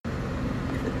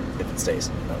It stays.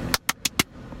 Okay.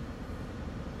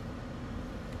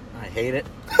 I hate it.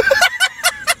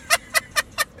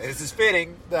 This is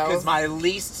fitting because my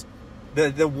least,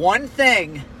 the one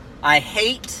thing I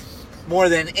hate more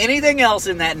than anything else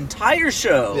in that entire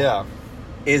show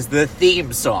is the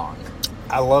theme song.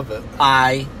 I love it.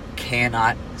 I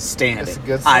cannot stand it's it. A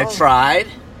good song. I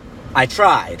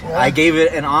tried. Yeah. I gave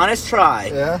it an honest try.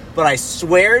 Yeah. But I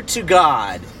swear to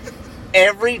God,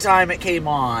 every time it came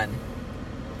on,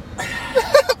 well,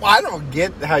 I don't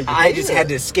get how you. I just had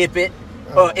to skip it.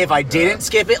 If I didn't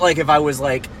skip it, like if I was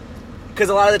like, because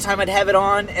a lot of the time I'd have it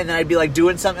on and then I'd be like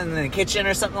doing something in the kitchen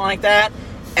or something like that,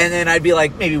 and then I'd be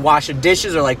like maybe washing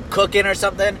dishes or like cooking or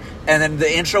something, and then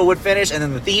the intro would finish and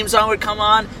then the theme song would come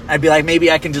on. I'd be like,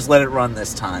 maybe I can just let it run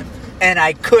this time, and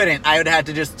I couldn't. I would have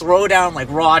to just throw down like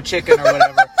raw chicken or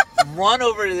whatever, run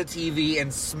over to the TV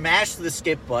and smash the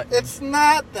skip button. It's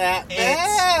not that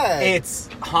bad. It's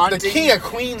haunting. The King of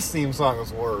Queens theme song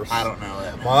is worse. I don't know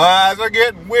that. My eyes are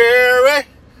getting weary.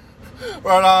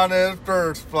 Right on his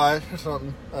first flight or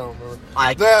something. I don't remember.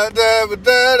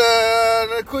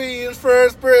 The Queen's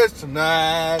first bridge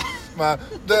tonight. My to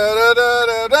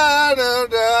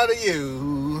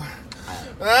you.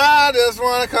 I just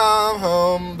want to come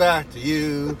home back to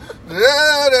you.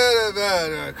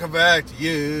 Come back to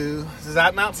you. Does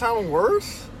that not sound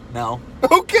worse? No.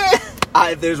 Okay.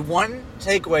 If there's one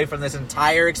takeaway from this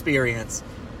entire experience,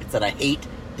 it's that I hate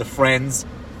the Friends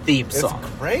theme song.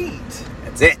 It's great.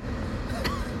 That's it.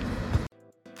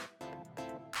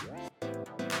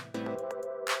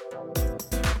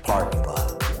 Parking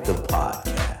Lot, the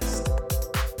podcast.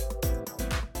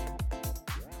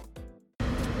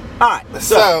 All right.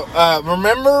 So,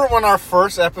 remember when our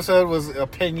first episode was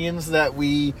opinions that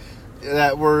were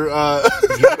that were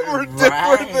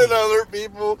different than other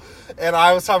people, and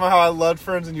I was talking about how I loved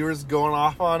Friends, and you were just going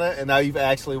off on it, and now you've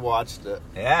actually watched it.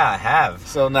 Yeah, I have.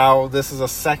 So now this is a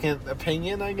second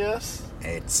opinion, I guess.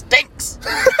 It stinks.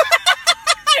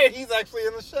 He's actually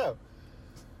in the show.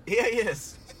 Yeah, he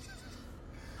is.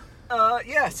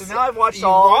 Yeah. So now I've watched You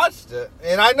all. watched it,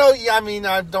 and I know. I mean,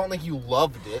 I don't think you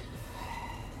loved it.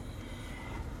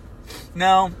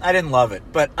 No, I didn't love it,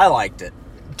 but I liked it.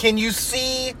 Can you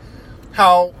see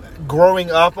how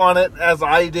growing up on it as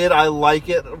I did, I like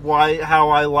it? How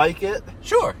I like it?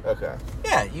 Sure. Okay.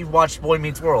 Yeah, you watched Boy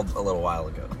Meets World a little while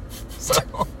ago. So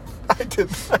I did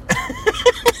not.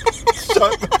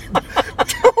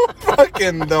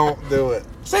 Don't do it.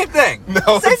 Same thing.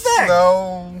 No. Same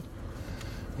thing.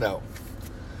 No.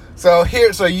 So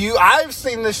I've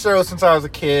seen this show since I was a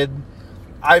kid.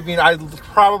 I mean, I've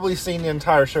probably seen the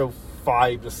entire show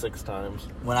 5 to 6 times.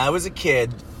 When I was a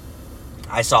kid,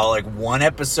 I saw like one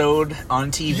episode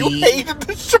on TV. You hated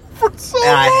the show for so long.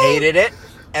 And I hated it.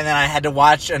 And then I had to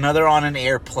watch another on an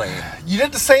airplane. You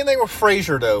did the same thing with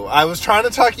Frasier, though. I was trying to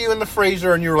talk you into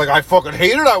Frasier, and you were like, I fucking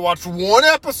hate it. I watched one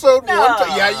episode one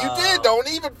time. Yeah, you did. Don't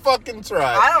even fucking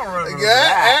try. I don't remember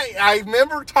that. I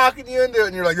remember talking you into it,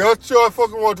 and you're like, that show I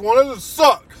fucking watched one of it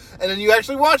sucked. And then you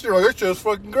actually watched it, you're like, this show's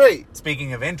fucking great.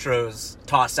 Speaking of intros,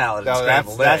 tossed salad and No,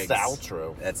 scrambled that's eggs. the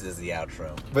outro. That is the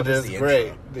outro. But What is it's the great.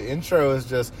 intro? The intro is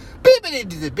just...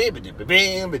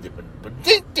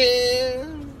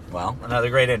 Well,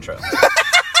 another great intro.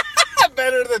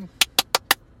 Better than...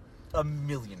 A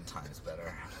million times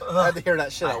better. I had to hear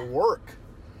that shit at work.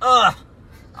 Ugh.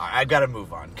 All right, I've got to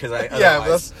move on because Yeah,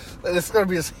 it's going to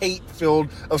be this hate-filled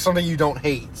of something you don't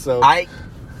hate. So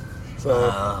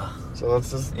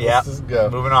let's just go.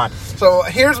 Moving on. So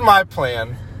here's my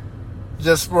plan.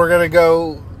 We're going to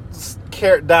go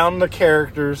down the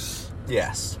characters.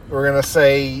 Yes. We're going to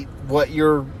say what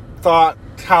your thought,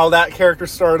 how that character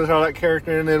started, how that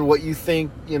character ended, what you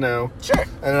think, Sure. And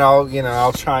then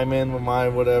I'll chime in with my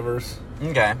whatevers.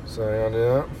 Okay. So you want to do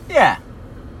that? Yeah.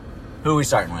 Who are we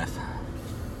starting with?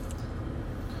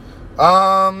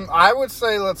 I would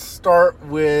say let's start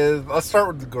with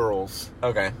the girls.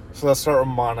 Okay. So let's start with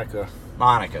Monica.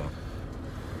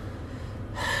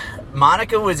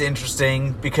 Monica was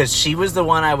interesting because she was the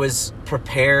one I was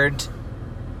prepared.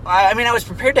 I mean, I was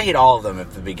prepared to hate all of them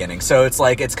at the beginning. So it's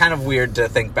like, it's kind of weird to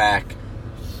think back,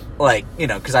 like,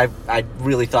 because I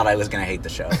really thought I was going to hate the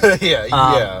show.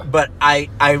 yeah. But I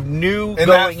knew and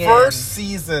going that first in,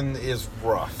 season is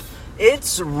rough.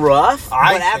 It's rough,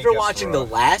 but after it's watching rough.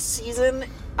 the last season,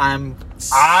 I'm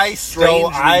I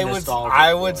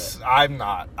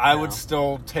would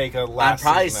still take a last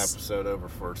season episode over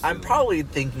first season. I'm probably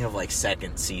thinking of like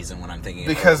second season when I'm thinking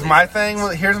because of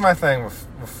here's my thing with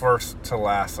first to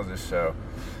last of this show.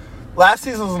 Last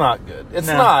season's not good. It's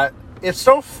not. It's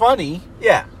so funny.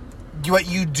 Yeah.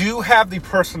 you do have the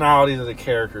personalities of the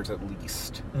characters at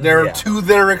least. They're to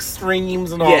their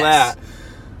extremes and all that.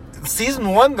 Season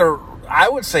 1, I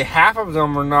would say half of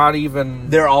them are not even.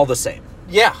 They're all the same.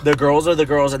 Yeah, The girls are the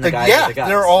girls and the guys are the guys.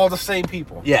 they're all the same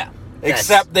people. Yeah.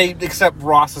 Except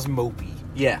Ross is mopey.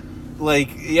 Yeah.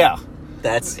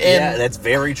 That's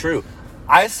very true.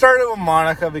 I started with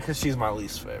Monica because she's my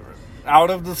least favorite.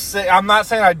 Out of the 6, I'm not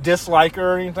saying I dislike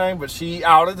her or anything, but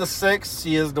out of the 6,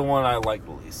 she is the one I like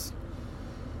the least.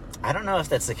 I don't know if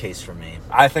that's the case for me.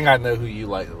 I think I know who you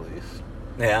like the least.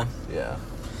 Yeah. Yeah.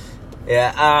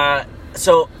 Yeah.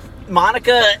 So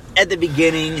Monica at the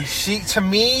beginning,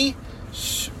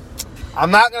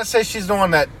 I'm not going to say she's the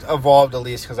one that evolved the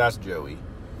least because that's Joey.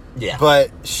 Yeah.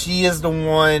 But she is the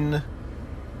one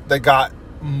that got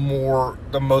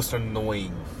the most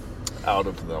annoying out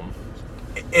of them.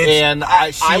 She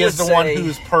is the one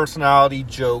whose personality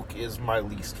joke is my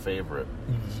least favorite.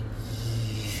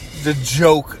 The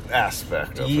joke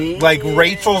aspect of it. Like,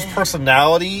 Rachel's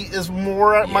personality is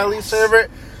more my least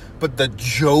favorite. But the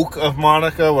joke of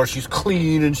Monica, where she's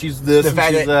clean and she's this and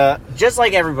she's that. Just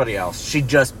like everybody else, she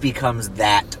just becomes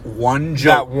that one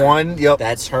joke. That one, yep.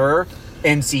 That's her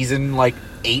in season,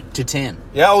 8 to 10.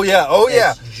 Yeah, oh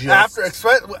yeah. Just...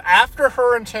 After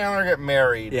her and Chandler get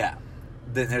married. Yeah.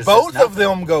 Both of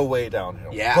them go way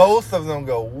downhill. Yeah. Both of them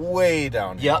go way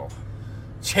downhill. Yep.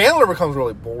 Chandler becomes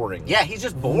really boring. Yeah, he's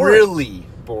just boring. Really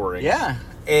boring. Yeah.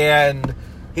 And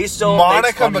he's still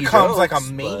Monica becomes jokes, like a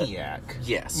maniac.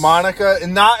 Yes. Monica,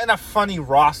 and not in a funny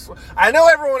Ross. I know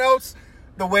everyone else,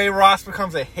 the way Ross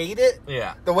becomes, they hate it.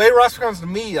 Yeah. The way Ross becomes to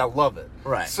me, I love it.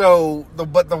 Right. So,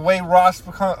 but the way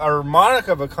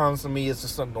Monica becomes to me is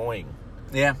just annoying.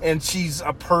 Yeah. And she's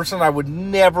a person I would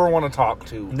never want to talk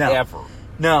to. No. Ever.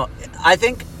 No, I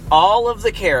think all of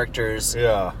the characters,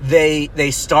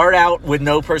 they start out with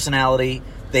no personality.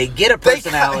 They get a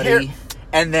personality,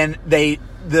 and then the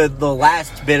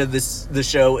last bit of the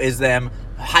show is them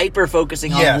hyper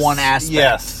focusing on one aspect.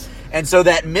 Yes. And so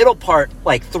that middle part,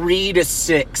 3 to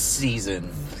 6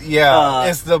 seasons,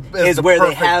 is where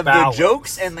they have balance. the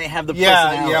jokes and they have the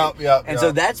personality. Yeah.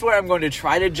 So that's where I'm going to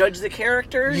try to judge the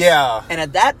characters. Yeah. And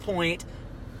at that point,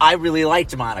 I really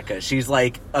liked Monica. She's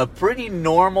a pretty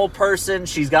normal person.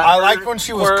 She's got. I liked when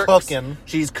she was cooking.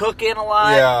 She's cooking a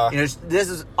lot. Yeah. This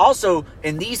is also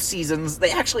in these seasons. They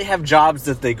actually have jobs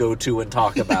that they go to and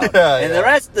talk about. And the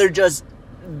rest, they're just.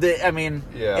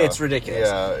 It's ridiculous.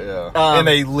 Yeah. And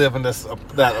they live in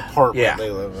that apartment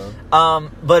they live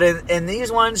in. But in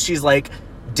these ones, she's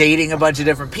dating a bunch of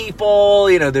different people.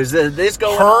 There's this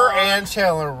going on. Her and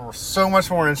Chandler were so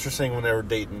much more interesting when they were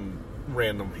dating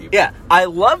random people. Yeah, I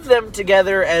love them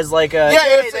together as they got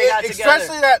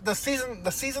especially together. that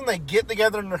the season they get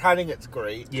together and they're hiding, it's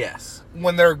great. Yes.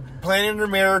 When they're planning their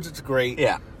marriage, it's great.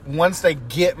 Yeah. Once they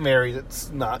get married, it's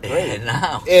not great.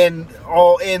 No.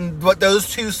 But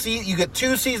those 2 seasons, you get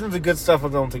 2 seasons of good stuff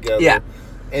with them together. Yeah.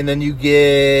 And then you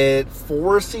get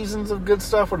 4 seasons of good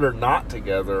stuff where they're not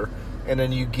together, and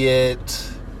then you get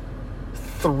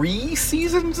 3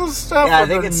 seasons of stuff. Yeah, I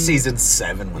think it's season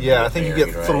 7. I think you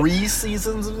get 3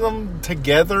 seasons of them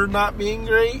together not being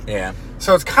great. Yeah.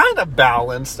 So it's kind of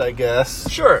balanced, I guess.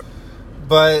 Sure.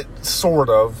 But sort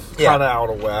of. Kind of out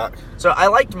of whack. So I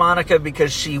liked Monica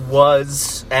because she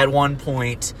was, at one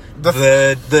point,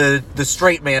 the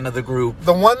straight man of the group.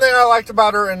 The one thing I liked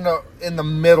about her in the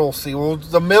middle season,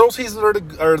 the middle season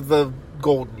are the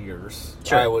golden years.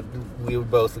 Sure. We would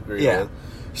both agree with.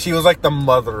 She was the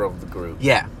mother of the group.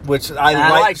 Yeah. Which I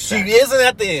like. She isn't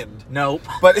at the end. Nope.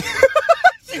 But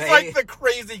she's the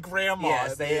crazy grandma.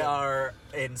 Yes, they are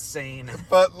insane.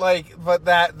 But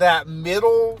that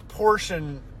middle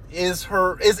portion is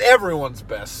everyone's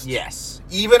best. Yes.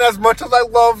 Even as much as I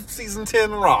love season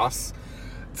 10 Ross.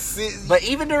 But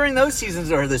even during those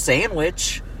seasons are the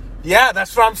sandwich. Yeah,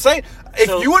 that's what I'm saying. If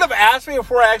you would have asked me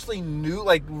before I actually knew,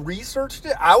 researched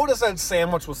it, I would have said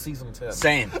Sandwich was season 10.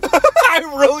 Same. I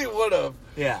really would have.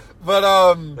 Yeah. But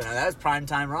that was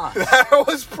primetime Ross. That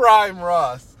was prime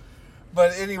Ross.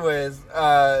 But anyways,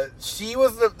 she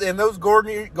was in those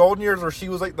golden years where she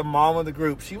was the mom of the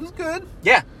group. She was good.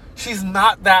 Yeah. She's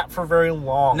not that for very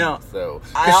long. No. Though.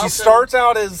 Because she starts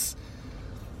out as...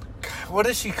 What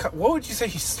would you say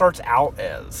she starts out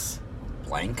as?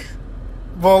 Blank.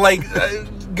 Well,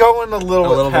 going a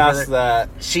little bit past that.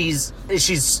 She's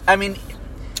kind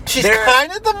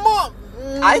of the mom.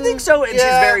 I think so, and she's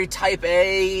very type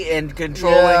A and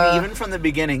controlling, even from the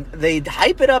beginning. They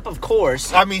hype it up, of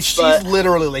course. I mean, she's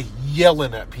literally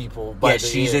yelling at people by the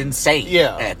she's end. insane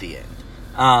at the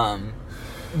end.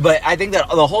 But I think that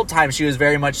the whole time she was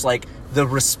very much the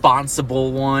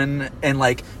responsible one, and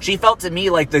like she felt to me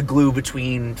like the glue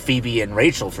between Phoebe and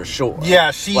Rachel for sure.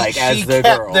 Yeah, she as the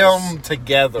kept girls. them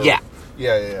together. Yeah.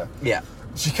 Yeah.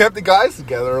 She kept the guys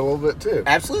together a little bit too.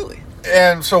 Absolutely.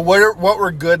 And so, what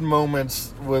were good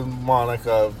moments with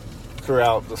Monica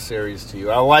throughout the series to you?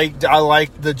 I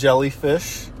liked the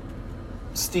jellyfish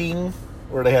sting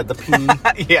where they had the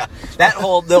pee. Yeah,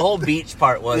 the whole beach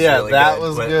part was really that good.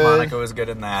 was But good. Monica was good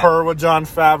in that. Her with Jon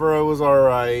Favreau was all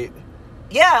right.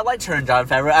 Yeah, I liked her and Jon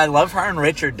Favreau. I love her and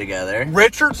Richard together.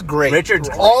 Richard's great. Richard's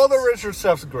all great. the Richard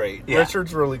stuff's great. Yeah.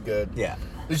 Richard's really good. Yeah.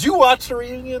 Did you watch the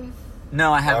reunion?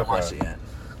 No, I haven't Okay. watched it yet.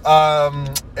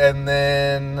 And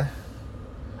then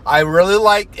I really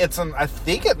like I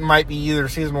think it might be either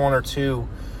season 1 or 2.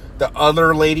 The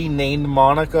other lady named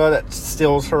Monica that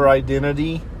steals her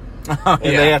identity. Oh, And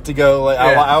they have to go. Like,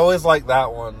 Yeah. I always liked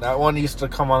that one. That one used to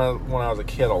come on when I was a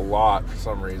kid a lot for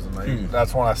some reason.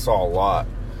 That's one I saw a lot.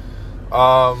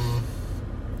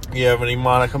 You have any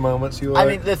Monica moments you like? I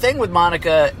mean, the thing with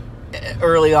Monica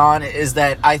early on is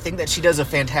that I think that she does a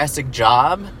fantastic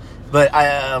job, but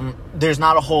there's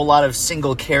not a whole lot of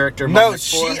single character moments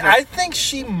for her. I think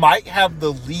she might have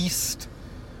the least.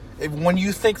 When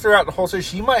you think throughout the whole series,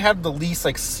 she might have the least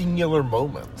like singular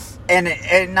moments.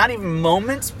 And not even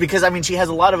moments, because I mean she has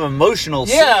a lot of emotional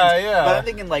scenes. Yeah. But I'm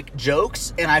thinking like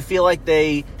jokes, and I feel like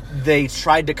they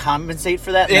tried to compensate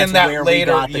for that. And And that's that where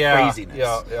later, we got the craziness.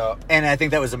 Yeah. And I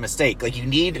think that was a mistake. Like you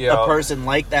need Yeah. a person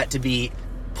like that to be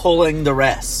pulling the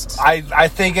rest. I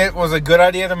think it was a good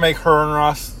idea to make her and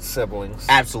Ross siblings.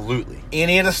 Absolutely.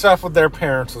 Any of the stuff with their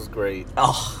parents was great.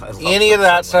 Oh, I love Any of them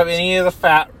that so stuff, much. any of the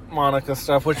fat Monica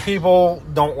stuff, which people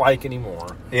don't like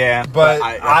anymore. Yeah, But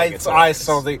I think it's I hilarious.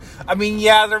 saw the. I mean,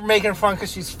 yeah, they're making fun because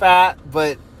she's fat,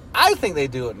 but I think they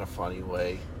do it in a funny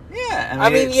way. Yeah, I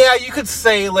mean, it's- yeah, you could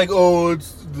say like, "Oh,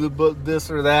 it's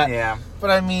this or that." Yeah. But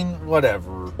I mean, whatever.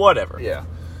 Whatever. Yeah.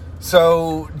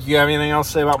 So, do you have anything else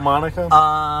to say about Monica?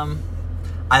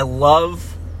 I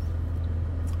love.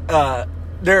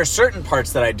 There are certain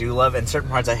parts that I do love, and certain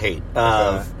parts I hate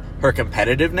of her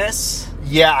competitiveness.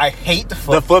 Yeah, I hate the The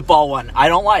foot. football one, I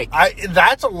don't like.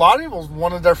 That's a lot of people's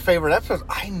one of their favorite episodes.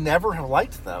 I never have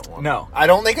liked that one. No. I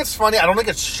don't think it's funny. I don't think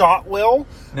it's shot well.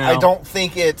 No. I don't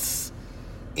think it's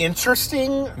interesting.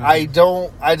 Mm-hmm.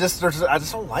 I just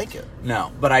don't like it.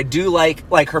 No, but I do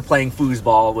like her playing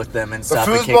foosball with them and The stuff.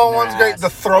 and kicking foosball their one's great. ass. The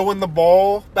throwing the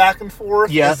ball back and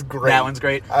forth Yeah, is great. that one's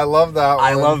great. I love that one.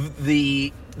 I love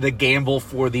the gamble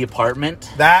for the apartment.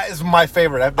 that is my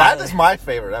favorite. That is my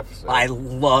favorite episode. I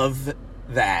love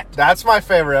that. That's my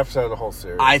favorite episode of the whole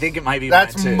series. I think it might be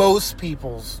That's mine too. most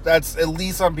people's. That's at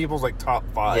least on people's like top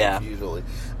 5 Yeah. usually.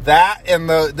 That and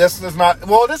this is not.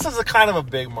 Well, this is a kind of a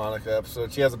big Monica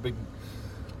episode. She has a big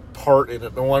part in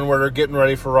it. The one where they're getting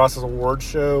ready for Ross's award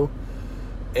show,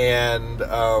 and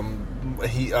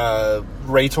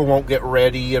Rachel won't get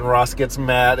ready, and Ross gets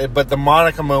mad. But the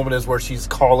Monica moment is where she's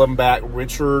calling back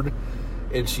Richard,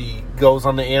 and she goes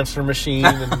on the answer machine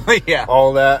and Yeah.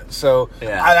 all that. So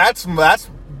Yeah. that's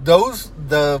those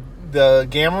the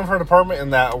gambling for an apartment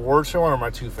and that award show one are my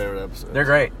 2 favorite episodes. They're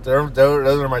great. Those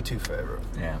are my 2 favorite.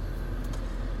 Yeah.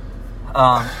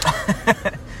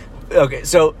 Okay,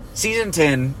 so season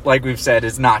 10, like we've said,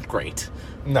 is not great.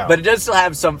 No, But it does still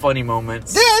have some funny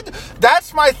moments.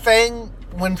 That's my thing.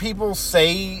 When people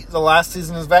say the last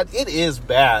season is bad, it is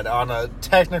bad on a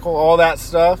technical, all that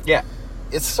stuff. Yeah.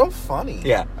 It's so funny.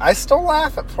 Yeah. I still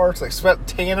laugh at parts like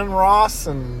Tan and Ross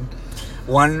and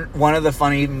One of the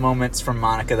funny moments from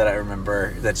Monica that I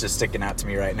remember that's just sticking out to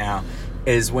me right now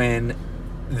is when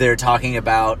they're talking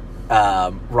about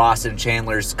Ross and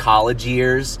Chandler's college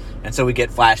years, and so we get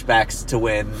flashbacks to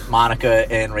when Monica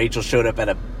and Rachel showed up at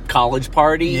a college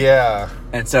party. yeah.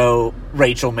 And so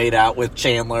Rachel made out with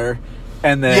Chandler,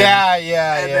 and then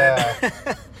Yeah.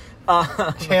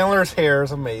 Chandler's hair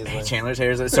is amazing. Chandler's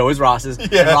hair is, so is Ross's.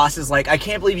 Yeah. And Ross is like, I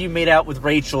can't believe you made out with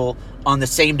Rachel on the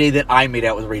same day that I made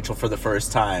out with Rachel for the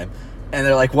first time. And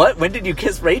they're like, what? When did you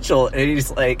kiss Rachel? And he's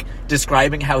like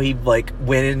describing how he like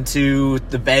went into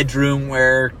the bedroom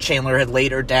where Chandler had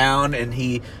laid her down, and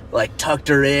he like tucked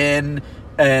her in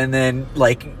and then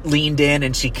like leaned in,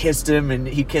 and she kissed him, and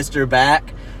he kissed her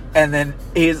back. And then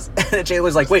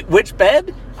Chandler's like, wait, which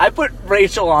bed? I put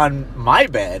Rachel on my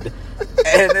bed.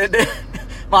 And then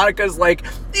Monica's like,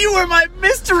 you were my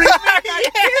mystery. I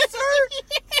kiss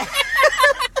her.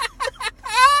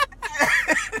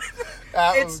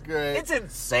 That was great. It's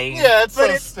insane. Yeah, it's but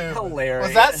so it's stupid. hilarious.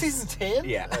 Was that season 10?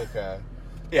 Yeah. Okay.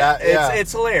 Yeah,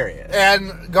 it's hilarious.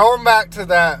 And going back to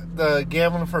the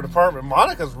gambling for department,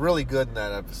 Monica's really good in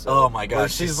that episode. Oh my gosh, where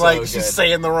she's like so she's good.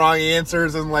 saying the wrong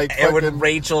answers and like And when fucking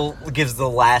Rachel gives the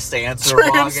last answer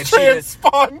wrong, and she just,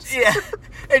 transpons. yeah,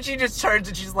 and she just turns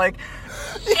and she's like,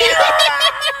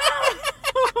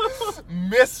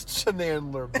 Miss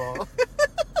Chenandler ball.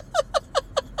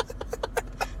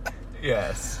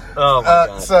 yes. Oh my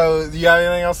god. So, you got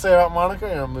anything else to say about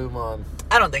Monica? Or move on.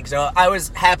 I don't think so. I was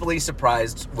happily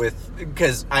surprised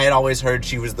because I had always heard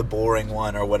she was the boring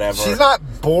one or whatever. She's not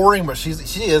boring, but she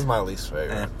is my least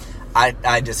favorite.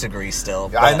 I disagree still.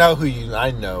 But, I know who you.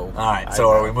 I know. All right, so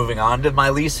are we moving on to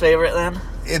my least favorite then?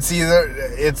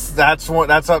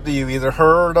 That's up to you. Either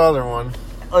her or the other one.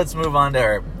 Let's move on to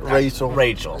her. Rachel.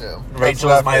 Rachel. Yeah. Rachel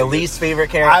is my least favorite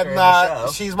character. I'm not. In the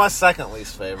show. She's my second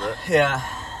least favorite. Yeah,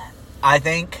 I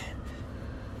think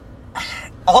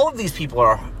all of these people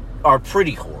are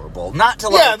pretty horrible. Not to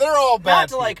like, yeah, they're all bad. Not to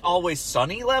people. like Always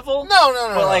Sunny level.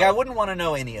 No. But like I wouldn't want to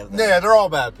know any of them. Yeah, they're all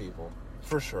bad people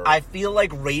for sure. I feel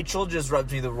like Rachel just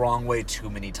rubs me the wrong way too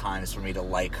many times for me to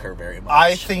like her very much.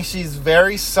 I think she's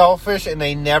very selfish, and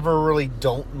they never really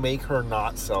don't make her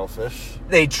not selfish.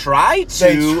 They try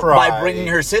by bringing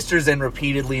her sisters in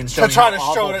repeatedly and showing to try to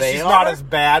how show awful that they she's are. not as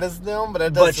bad as them, but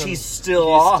it doesn't. But she's still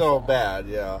awful. still bad.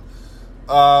 Yeah.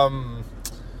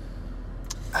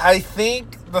 I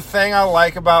think the thing I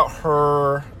like about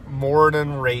her more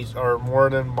than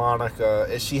Monica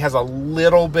is she has a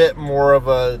little bit more of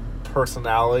a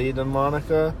personality than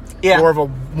Monica. Yeah.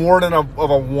 More than a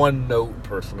one note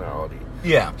personality.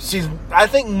 Yeah. I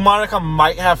think Monica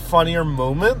might have funnier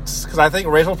moments because I think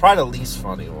Rachel's probably the least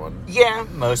funny one. Yeah,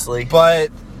 mostly.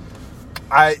 But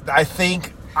I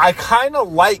think I kind of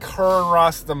like her and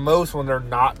Ross the most when they're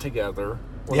not together.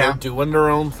 When they're doing their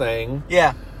own thing.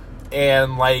 Yeah.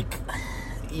 And like,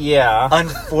 yeah.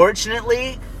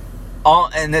 Unfortunately,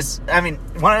 I'm going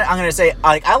to say,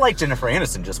 I like Jennifer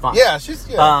Aniston just fine. Yeah, she's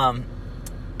good. And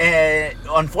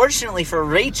unfortunately for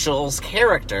Rachel's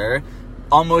character,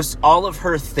 almost all of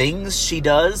her things she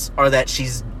does are that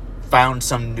she's found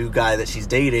some new guy that she's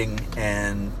dating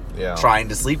and trying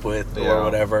to sleep with or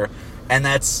whatever. And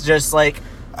that's just like,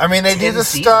 I mean, they do the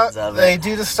stuff. They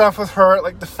do the stuff with her,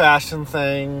 like the fashion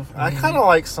thing. Mm-hmm. I kind of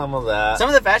like some of that. Some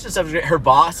of the fashion stuff is great. Her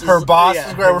boss is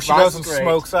great, where she goes and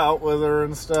smokes out with her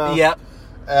and stuff. Yep.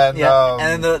 And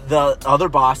and then the other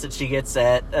boss that she gets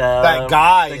at that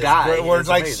guy, where it's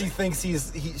like amazing.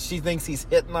 she thinks he's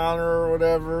hitting on her or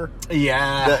whatever.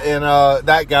 Yeah,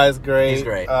 that guy's great. He's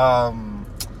great.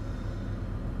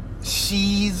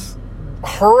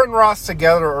 Her and Ross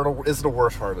together is the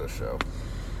worst part of the show,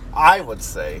 I would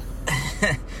say.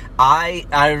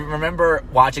 I remember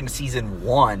watching season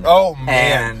 1. Oh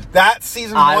man, and that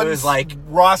season 1 I was like,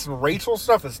 Ross and Rachel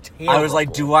stuff is terrible. I was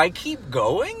like, do I keep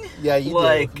going? Yeah, you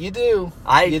do. You do.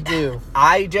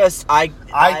 I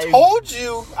told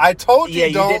you. Yeah,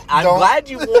 you did. I'm glad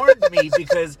you warned me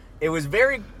because it was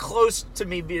very close to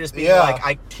me just being like,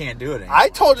 I can't do it anymore. I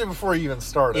told you before you even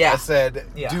started. Yeah. I said,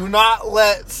 do not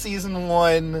let season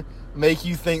 1 make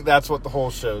you think that's what the whole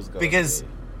show's going to be. Because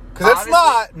it's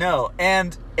not. No,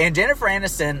 and Jennifer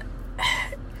Aniston,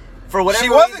 for whatever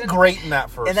she wasn't reason, great in that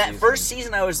first season. In that first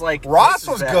season, I was like... Ross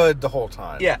was good the whole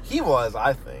time. Yeah. He was,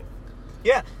 I think.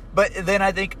 Yeah, but then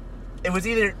I think it was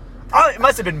either... Oh, it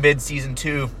must have been mid-season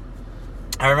 2.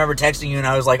 I remember texting you and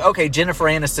I was like, okay, Jennifer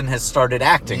Aniston has started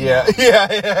acting now.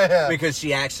 Yeah. Because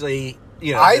she actually...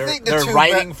 think they're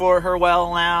writing for her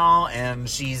well now, and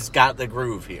she's got the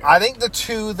groove here. I think the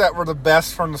two that were the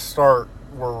best from the start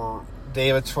were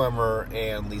David Schwimmer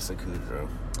and Lisa Kudrow.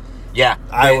 Yeah,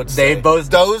 I would say they both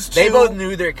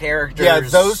knew their characters. Yeah,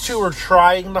 those two were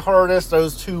trying the hardest.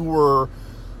 Those two were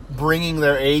bringing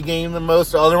their A game the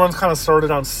most. The other ones kind of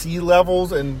started on C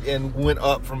levels and went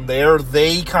up from there.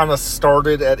 They kind of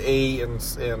started at A and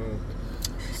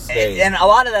stayed. And a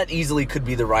lot of that easily could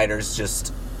be the writers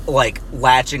just like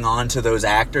latching on to those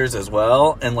actors as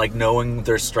well and like knowing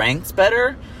their strengths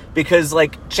better, because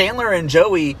like Chandler and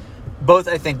Joey both,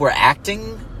 I think, were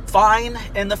acting fine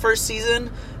in the first season,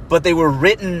 but they were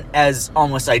written as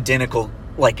almost identical,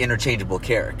 like interchangeable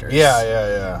characters.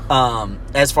 Yeah.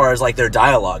 As far as like their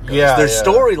dialogue goes, their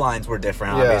storylines were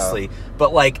different, obviously,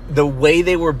 but like the way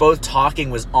they were both talking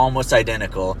was almost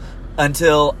identical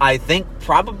until I think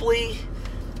probably,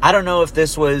 I don't know if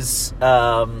this was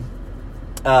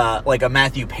like a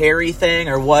Matthew Perry thing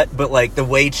or what, but like the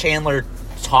way Chandler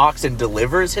talks and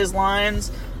delivers his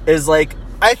lines is like,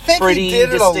 I think he did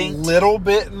distinct. It a little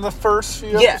bit in the first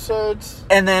few episodes.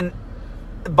 And then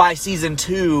by season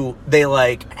 2, they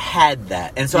like had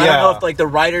that. And so I don't know if like the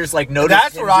writers like noticed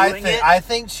That's him what doing I think. it. I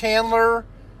think Chandler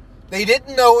They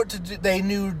didn't know what to do. They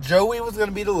knew Joey was going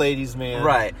to be the ladies' man.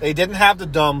 Right. They didn't have the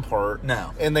dumb part.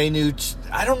 No. And they knew...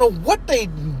 I don't know what they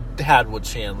had with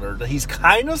Chandler. He's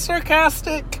kind of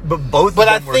sarcastic. But both of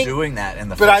them were doing that in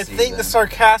the first But I season. think the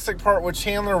sarcastic part with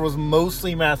Chandler was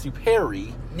mostly Matthew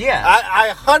Perry. Yeah.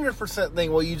 I 100%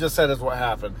 think what you just said is what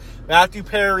happened. Matthew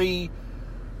Perry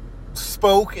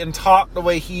spoke and talked the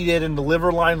way he did and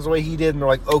delivered lines the way he did, and they're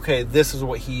like, okay, this is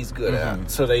what he's good at.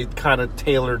 So they kind of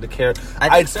tailored the character.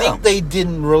 I think they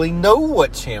didn't really know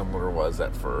what Chandler was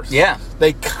at first. Yeah.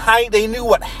 They knew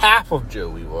what half of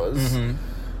Joey was.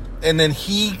 And then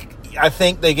I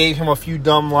think they gave him a few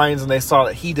dumb lines, and they saw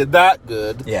that he did that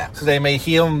good. Yeah. So they made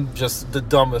him just the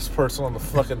dumbest person on the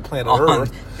fucking planet on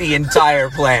Earth. the entire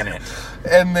planet.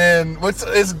 And then,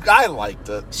 I liked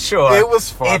it. Sure. It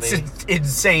was funny. It's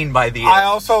insane by the end. I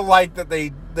also like that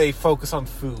they focus on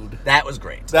food. That was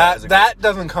great. That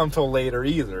doesn't come till later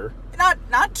either.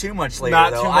 Not too much later,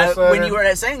 Not though. too much later. When you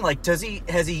were saying, like, has he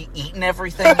eaten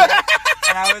everything yet?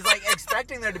 And I was, like,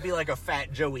 expecting there to be, like, a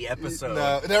Fat Joey episode.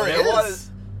 No, there is.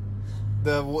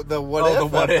 The what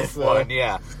if episode. one,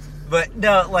 yeah. But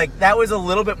no, like, that was a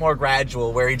little bit more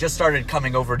gradual, where he just started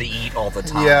coming over to eat all the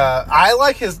time. Yeah, I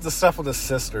like the stuff with his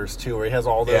sisters too, where he has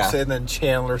all those, Yeah. and then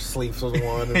Chandler sleeps with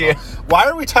one. And Yeah. Why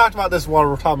are we talking about this while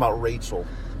we're talking about Rachel?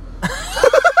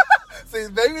 See,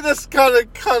 maybe this kind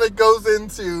of goes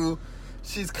into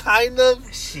she's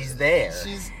there.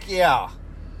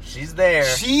 She's there.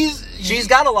 She's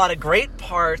got a lot of great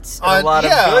parts and a lot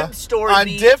of good story On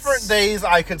beats. different days,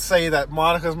 I could say that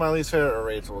Monica's my least favorite or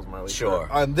Rachel is my least Sure.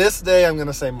 favorite. On this day, I'm going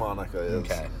to say Monica is.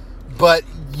 Okay. But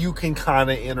you can kind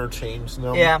of interchange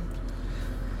them. Yeah.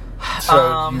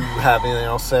 So, do you have anything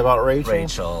else to say about Rachel?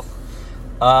 Rachel.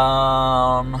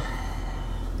 I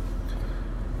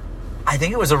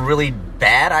think it was a really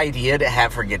bad idea to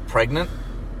have her get pregnant.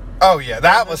 Oh, yeah.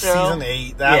 That was show. season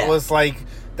 8. That was like...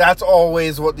 That's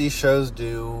always what these shows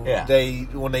do. Yeah.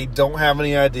 When they don't have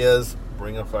any ideas,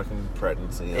 bring a fucking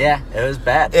pregnancy in. Yeah, it was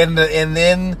bad. And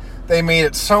then they made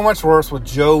it so much worse with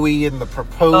Joey and the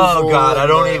proposal. Oh God, I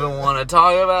don't even want to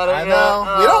talk about it. I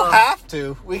know. We don't have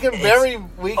to. We can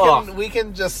we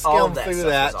can just all skim of that through stuff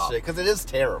that is shit because it is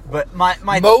terrible. But my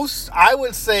I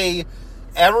would say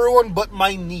everyone but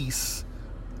my niece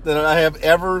that I have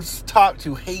ever talked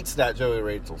to hates that Joey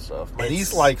Rachel stuff. My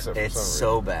niece likes it for some reason. It's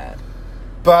so bad.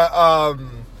 But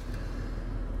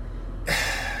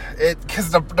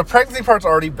because the pregnancy part's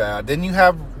already bad. Then you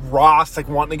have Ross like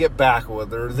wanting to get back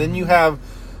with her. Then you have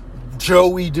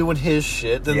Joey doing his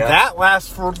shit. Then that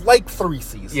lasts for like 3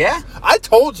 seasons. Yeah, I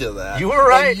told you that. You were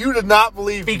right. And you did not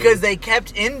believe me. Because they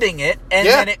kept ending it, and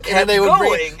then it kept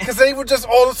going. Because they would just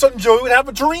all of a sudden Joey would have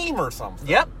a dream or something.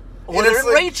 Yep. Or And it's in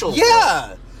like, Rachel's.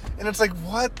 Yeah. And it's like,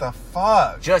 what the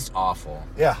fuck? Just awful.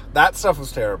 Yeah, that stuff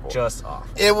was terrible. Just awful.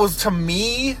 It was, to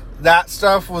me, that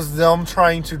stuff was them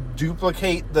trying to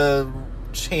duplicate the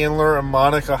Chandler and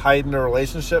Monica hiding their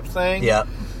relationship thing. Yep.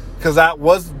 Because that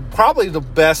was probably the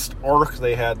best arc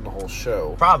they had in the whole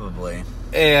show. Probably.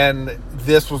 And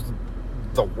this was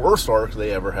the worst arc they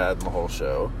ever had in the whole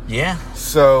show. Yeah.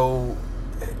 So,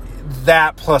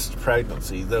 that plus the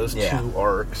pregnancy, those two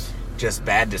arcs. Just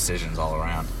bad decisions all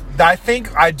around.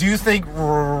 I do think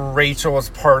Rachel was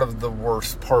part of the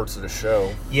worst parts of the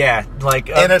show. Yeah, like...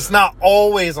 and it's not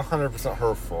always 100%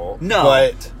 her fault.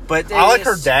 No. But I like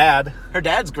her dad. Her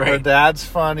dad's great. Her dad's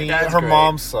funny. Her great.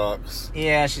 Mom sucks.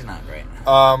 Yeah, she's not great.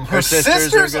 Her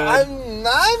sisters are good.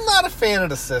 I'm not a fan of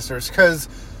the sisters because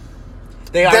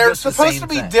they're supposed to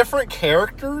be different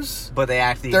characters. But they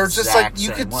act the they're exact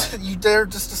just like, same way. they're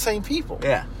just the same people.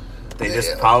 Yeah. They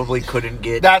just probably couldn't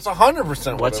get... That's 100% What's what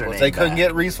her it was. name They couldn't back.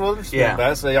 get Reese Witherspoon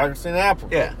back, so they got Christina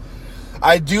Applegate. Yeah.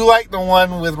 I do like the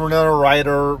one with Winona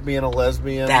Ryder being a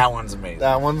lesbian. That one's amazing.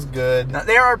 That one's good. Now,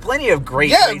 there are plenty of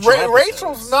great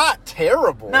Rachel's not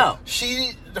terrible. No.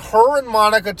 Her and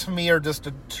Monica, to me, are just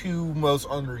the two most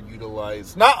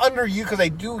underutilized. Not underutilized, because they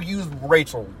do use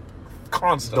Rachel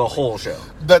constantly. The whole show.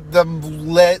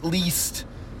 The least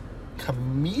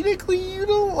comedically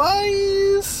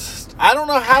utilized? I don't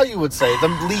know how you would say. The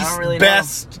least really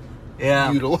best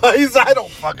Yeah. utilized? I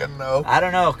don't fucking know. I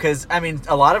don't know, because, I mean,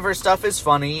 a lot of her stuff is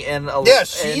funny, and...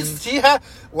 she had,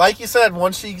 like you said,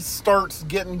 once she starts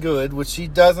getting good, which she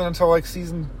doesn't until, like,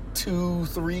 season 2,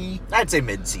 3. I'd say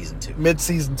mid-season 2.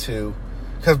 Mid-season 2.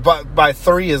 Because by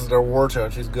 3 is the award show,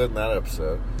 and she's good in that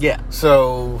episode. Yeah.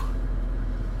 So...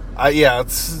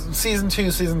 it's season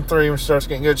 2, season 3 when she starts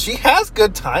getting good. She has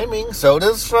good timing. So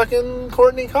does fucking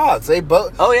Courtney Cox. They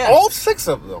both. Oh yeah, all 6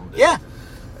 of them. Dude. Yeah,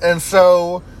 and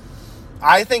so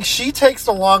I think she takes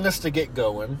the longest to get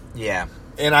going. Yeah,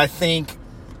 and I think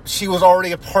she was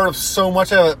already a part of so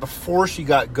much of it before she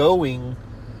got going.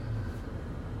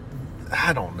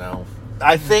 I don't know.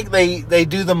 I think they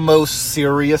do the most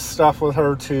serious stuff with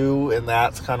her too, and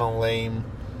that's kind of lame.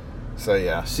 So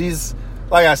yeah, she's,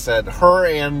 like I said, her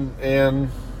and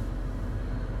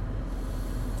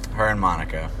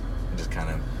Monica, just kind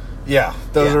of. Yeah,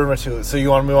 those are my two. So you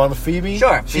want to move on to Phoebe?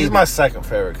 Sure. She's Phoebe. my second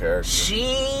favorite character.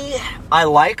 I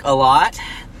like a lot.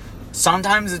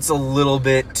 Sometimes it's a little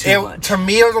bit too much. To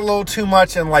me, it was a little too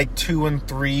much in like 2 and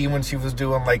 3 when she was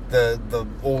doing like the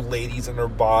old ladies in her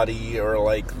body, or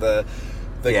like the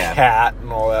cat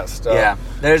and all that stuff. Yeah,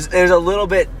 there's a little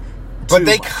bit. But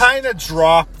they kind of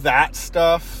dropped that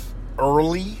stuff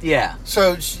early. Yeah.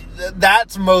 So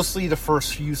that's mostly the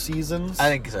first few seasons. I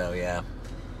think so. Yeah.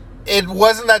 It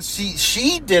wasn't that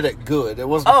she did it good. It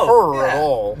wasn't her at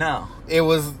all. No.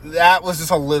 That was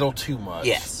just a little too much.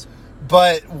 Yes.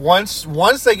 But once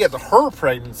they get to her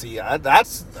pregnancy,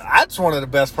 that's one of the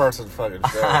best parts of the fucking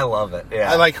show. I love it.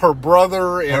 Yeah. I like her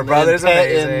brother and her brother's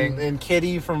amazing, and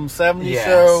Kitty from 70s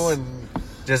Show, and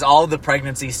just all the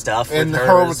pregnancy stuff. And with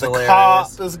her with the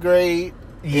cop is great.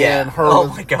 Yeah. And her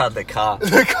my god, the cop.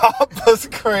 The cop was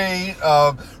great.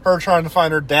 Her trying to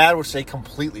find her dad, which they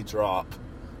completely drop.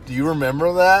 Do you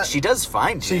remember that? She does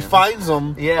find him. She finds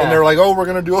him. Yeah. And they're like, oh, we're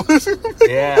going to do all this.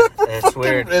 Yeah. It's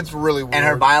weird. It's really weird. And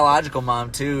her biological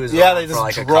mom, too, is they for just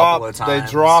like drop, a couple of times.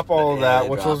 They drop all of that,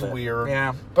 which was weird.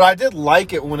 Yeah. But I did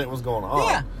like it when it was going on.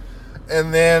 Yeah.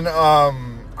 And then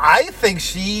I think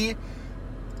she,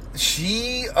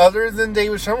 other than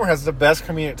David Schwimmer, has the best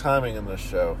comedic timing in this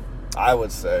show. I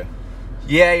would say.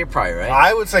 Yeah, you're probably right.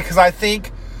 I would say, because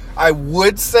I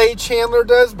would say Chandler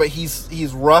does, but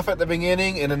he's rough at the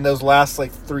beginning, and in those last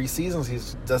like 3 seasons,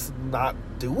 he's just not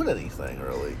doing anything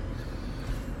really.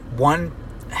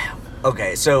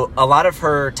 Okay, so a lot of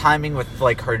her timing with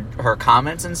like her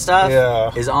comments and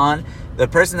stuff is on. The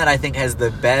person that I think has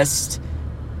the best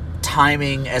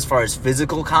timing as far as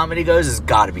physical comedy goes has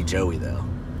got to be Joey, though.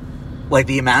 Like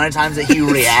the amount of times that he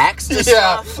reacts to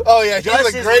stuff. Oh yeah,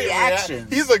 just he's a great reaction.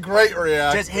 He's a great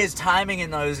reactor. Just his timing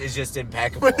in those is just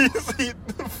impeccable.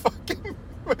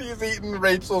 When he's eating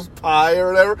Rachel's pie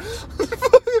or whatever.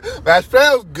 Mashed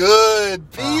potatoes good.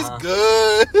 Peas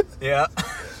good. Yeah.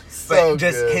 So but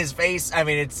just good. his face, I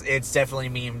mean, it's definitely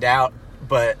memed out,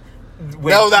 but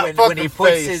when he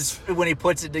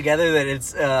puts it together that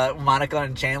it's Monica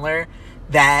and Chandler,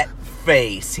 that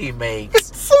face he makes.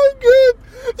 It's so good.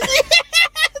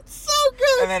 It's so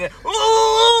good. And then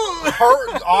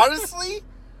honestly,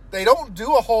 they don't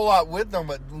do a whole lot with them,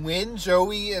 but when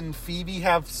Joey and Phoebe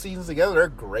have scenes together, they're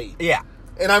great. Yeah.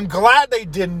 And I'm glad they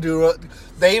didn't do it.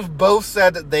 They've both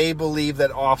said that they believe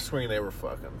that off screen they were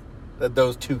fucking. That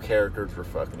those two characters were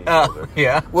fucking each other.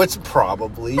 Yeah. Which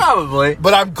probably.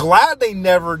 But I'm glad they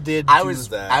never did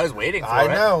that. I was waiting for it. I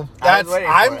know.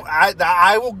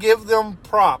 I will give them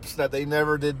props that they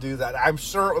never did do that. I'm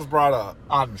sure it was brought up.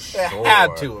 I'm sure. It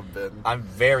had to have been. I'm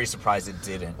very surprised it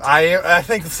didn't. I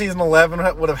think season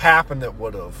 11 would have happened. It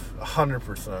would have.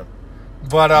 100%.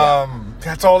 But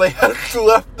that's all they had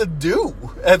left to do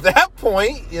at that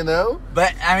point, you know.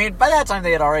 But I mean, by that time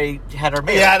they had already had her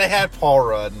made. Yeah, they had Paul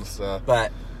Rudd and stuff.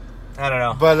 But I don't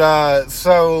know. But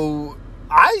so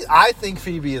I think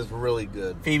Phoebe is really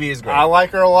good. Phoebe is great. I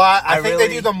like her a lot. I think they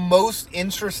do the most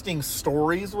interesting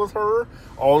stories with her.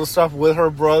 All the stuff with her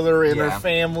brother and her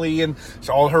family and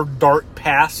all her dark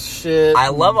past shit. I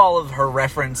love all of her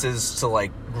references to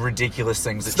like ridiculous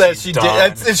things that she's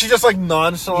done. And she just like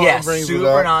nonchalant. Yeah, brings super it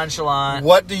up. nonchalant.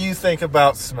 What do you think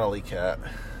about Smelly Cat?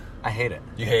 I hate it.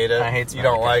 You hate it? I hate You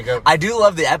don't like it? I do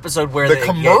love the episode where the the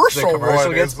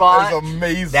commercial gets bought. is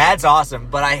amazing. That's awesome,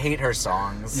 but I hate her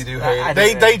songs. You do hate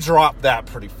it. They dropped that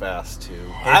pretty fast too.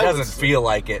 It doesn't feel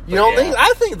like it. You don't think?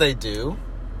 I think they do.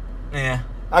 Yeah.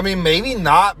 I mean, maybe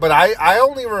not, but I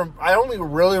only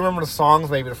really remember the songs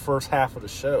maybe the first half of the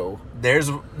show. There's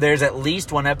at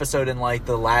least one episode in like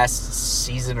the last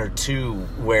season or 2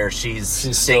 where she's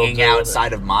singing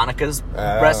outside of Monica's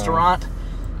restaurant,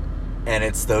 and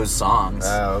it's those songs.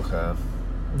 Oh,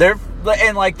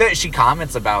 okay. She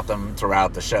comments about them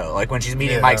throughout the show. Like when she's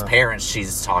meeting Mike's parents,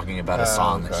 she's talking about a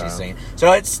song that she's singing.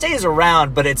 So it stays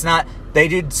around, but it's not. They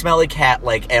did Smelly Cat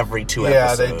like every 2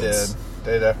 episodes. Yeah, they did.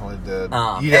 They definitely did.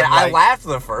 I laughed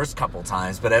the first couple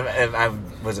times, but I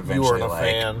was eventually you weren't a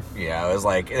fan. Yeah, I was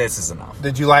like, this is enough.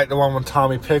 Did you like the one with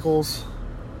Tommy Pickles?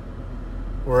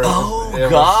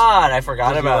 I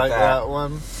forgot about that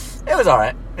one. It was all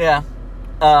right. Yeah.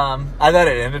 I thought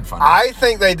it ended fine. I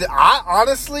think they did. I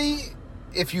honestly,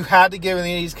 if you had to give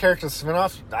any of these characters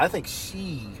spin-offs, I think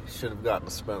she should have gotten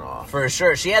a spinoff. For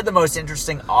sure. She had the most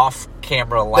interesting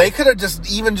off-camera life. They could have just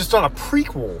done a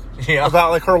prequel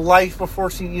about like her life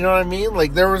before she, you know what I mean?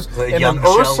 Like there was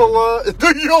Ursula,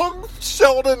 the young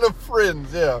Sheldon of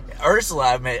Friends, yeah.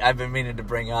 Ursula, I've been meaning to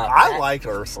bring up. I liked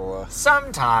Ursula.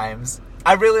 Sometimes.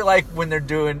 I really like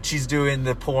when she's doing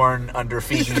the porn under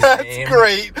Phoebe's name. That's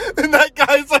great. And that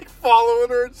guy's like following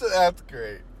her. That's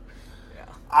great.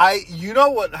 Yeah. You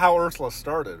know how Ursula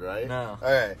started, right? No.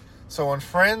 Okay. So when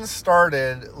Friends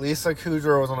started, Lisa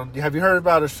Kudrow was on have you heard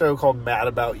about a show called Mad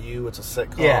About You? It's a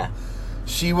sitcom. Yeah.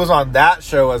 She was on that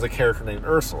show as a character named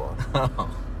Ursula.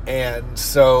 Oh. And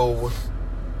so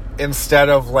instead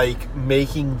of like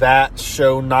making that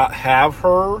show not have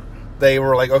her, they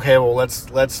were like, okay, well,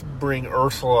 let's bring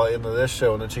Ursula into this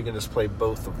show, and then she can just play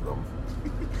both of them.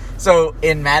 So,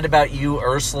 in Mad About You,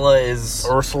 Ursula is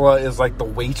like the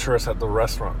waitress at the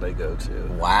restaurant they go to.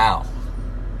 Wow.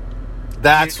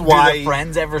 That's do why... the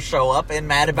friends ever show up in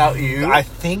Mad About You? I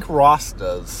think Ross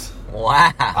does.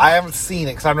 Wow. I haven't seen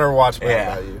it, because I've never watched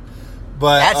Mad About You.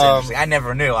 But, that's interesting. I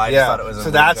never knew. I just thought it was... So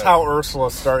that's how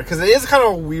Ursula started, because it is kind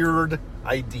of a weird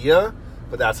idea,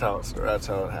 but that's how it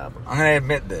happened. I'm going to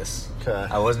admit this. Okay.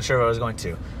 I wasn't sure what I was going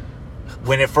to.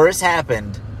 When it first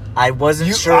happened, I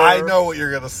wasn't sure. I know what you're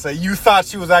going to say. You thought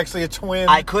she was actually a twin.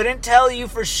 I couldn't tell you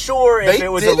for sure if it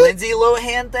was a Lindsay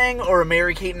Lohan thing or a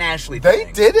Mary-Kate and Ashley thing.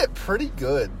 They did it pretty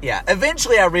good. Yeah.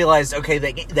 Eventually I realized, okay,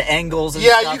 the angles and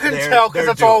stuff. Yeah, you can tell because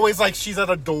it's always like she's at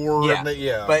a door. Yeah.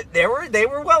 And But they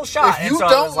were well shot. If you and so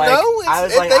don't know, I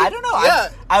was like, I don't know. Yeah.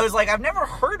 I was like, I've never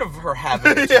heard of her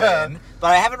having a twin, but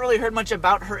I haven't really heard much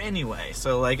about her anyway.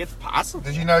 So, like, it's possible.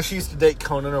 Did you know she used to date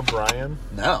Conan O'Brien?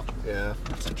 No. Yeah.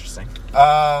 That's interesting.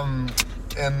 And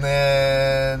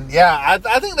then,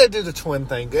 I think they do the twin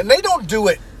thing. And they don't do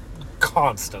it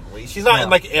constantly. She's not in,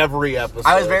 like, every episode.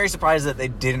 I was very surprised that they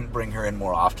didn't bring her in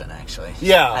more often, actually.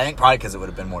 Yeah. I think probably because it would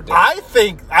have been more difficult.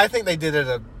 I think they did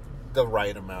it the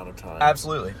right amount of time.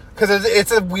 Absolutely. Because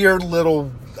it's a weird little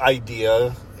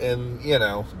idea, and, you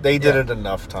know, they did it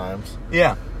enough times.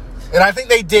 Yeah. And I think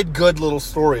they did good little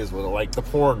stories with it, like the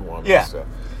porn one. Yeah. So.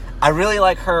 I really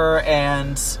like her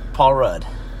and Paul Rudd.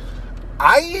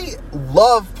 I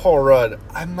love Paul Rudd.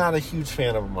 I'm not a huge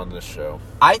fan of him on this show.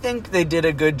 I think they did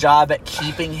a good job at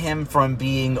keeping him from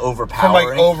being overpowering.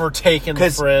 From, like, overtaking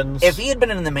Friends. If he had been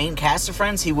in the main cast of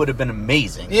Friends, he would have been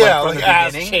amazing. Yeah, like, from like the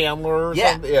as beginning. Chandler or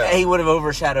something. Yeah, he would have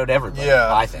overshadowed everybody,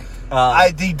 I think.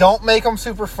 They don't make him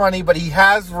super funny, but he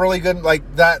has really good,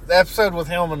 like, that episode with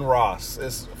him and Ross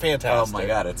is fantastic. Oh my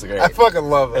God, it's great. I fucking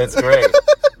love it. It's great.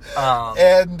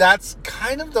 And that's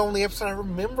kind of the only episode I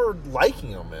remember liking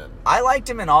him in. I liked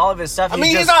him in all of his stuff.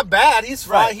 He's not bad. He's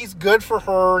fine. Right. He's good for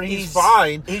her. He's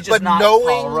fine. He's just but not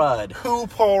knowing Paul Rudd. who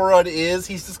Paul Rudd is,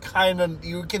 he's just kind of,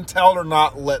 you can tell they're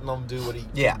not letting him do what he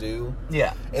can do.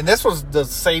 Yeah. And this was the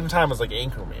same time as, like,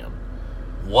 Anchorman.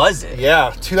 Was it?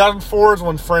 Yeah. 2004 is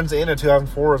when Friends ended.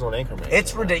 2004 is when Anchorman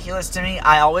It's ridiculous to me.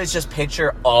 I always just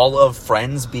picture all of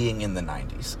Friends being in the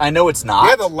 90s. I know it's not.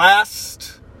 Yeah, the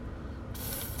last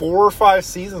 4 or 5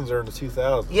 seasons are in the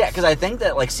 2000s. Yeah, because I think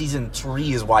that, like, season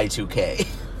 3 is Y2K.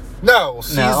 No,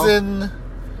 season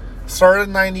started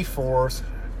in 94.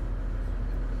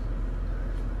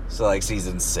 So, like,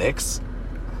 season 6?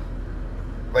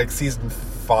 Like, season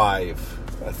 5,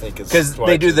 I think is because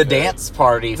they do the dance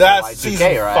party for that's Y2K,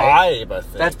 season right? 5, I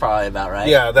think. That's probably about right.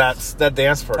 Yeah, that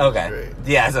dance party. Okay. Great.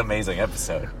 Yeah, it's an amazing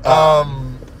episode.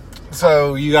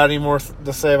 So you got any more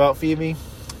to say about Phoebe?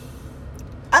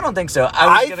 I don't think so.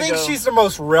 I think she's the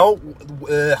most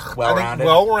well-rounded.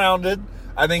 Well-rounded.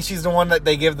 I think she's the one that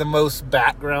they give the most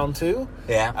background to.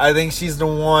 Yeah. I think she's the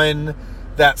one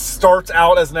that starts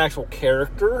out as an actual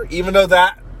character, even though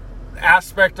that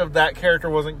aspect of that character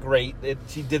wasn't great.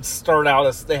 She did start out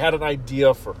as they had an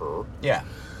idea for her. Yeah.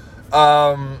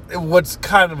 It was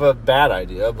kind of a bad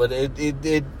idea, but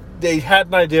they had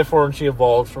an idea for her, and she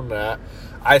evolved from that.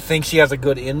 I think she has a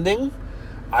good ending.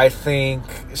 I think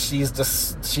she's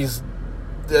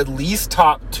at least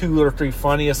top 2 or 3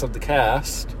 funniest of the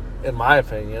cast, in my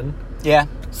opinion. Yeah.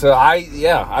 So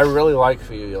I really like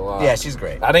Phoebe a lot. Yeah, she's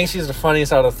great. I think she's the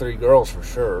funniest out of 3 girls for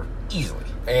sure. Easily.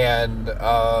 And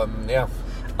yeah.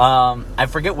 I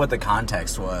forget what the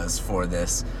context was for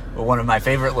this, but one of my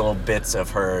favorite little bits of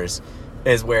hers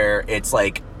is where it's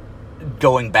like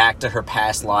going back to her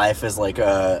past life as like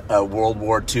a World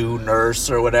War II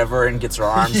nurse or whatever, and gets her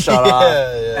arm shot off.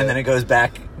 Yeah. And then it goes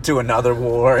back to another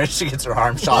war and she gets her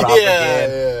arm shot off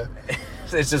again. Yeah.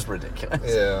 It's just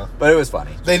ridiculous. Yeah. But it was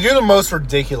funny. They do the most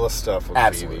ridiculous stuff with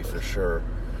Absolutely. Phoebe, for sure.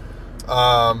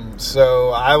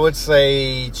 So I would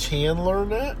say Chandler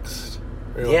next.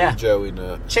 Or Yeah. Joey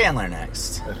next. Chandler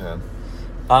next. Okay.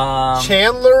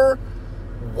 Chandler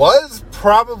was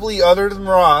probably, other than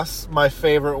Ross, my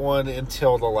favorite one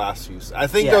until the last few. I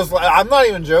think those. I'm not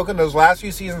even joking. Those last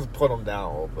few seasons put him down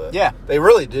a little bit. Yeah, they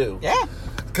really do. Yeah,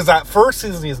 because that first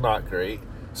season he's not great.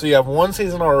 So you have one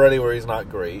season already where he's not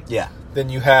great. Yeah. Then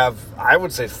you have, I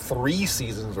would say, 3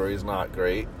 seasons where he's not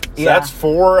great. So yeah. That's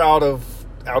 4 out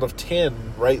of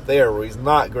 10 right there where he's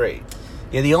not great.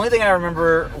 Yeah, the only thing I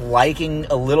remember liking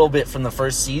a little bit from the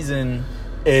first season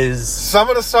is some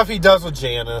of the stuff he does with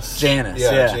Janice.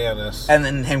 Yeah, Janice. And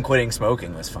then him quitting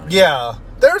smoking was funny. Yeah.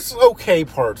 There's okay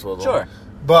parts with him. Sure.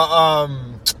 But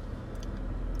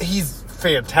he's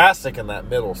fantastic in that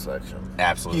middle section.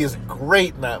 Absolutely. He is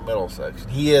great in that middle section.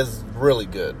 He is really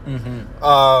good.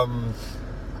 Mm-hmm.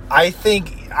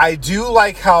 I do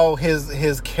like how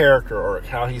his character arc,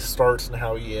 how he starts and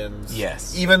how he ends.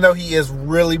 Yes. Even though he is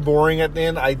really boring at the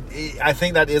end, I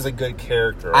think that is a good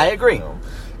character. I agree. You know?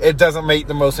 It doesn't make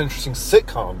the most interesting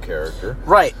sitcom character.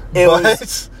 Right.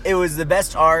 It was the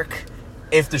best arc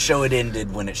if the show had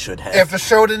ended when it should have. If the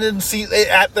show didn't see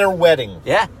at their wedding.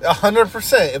 Yeah.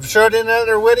 100%. If the show didn't at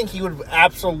their wedding, he would have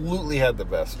absolutely had the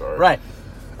best arc. Right.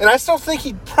 And I still think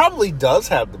he probably does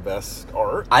have the best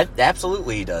art.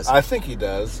 Absolutely he does. I think he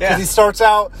does. Yeah. Because he starts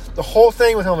out, the whole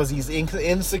thing with him is he's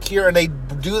insecure, and they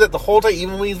do that the whole time,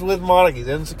 even when he's with Monica. He's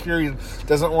insecure, he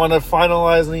doesn't want to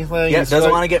finalize anything. Yeah, doesn't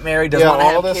want to get married, doesn't want to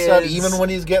have kids. Stuff, even when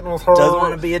he's getting with her. Doesn't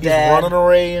want to be a dad. He's running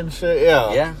away and shit,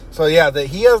 yeah. Yeah. So, yeah,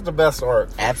 he has the best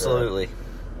art. Absolutely.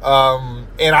 Sure.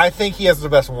 And I think he has the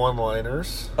best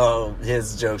one-liners. Oh,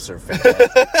 his jokes are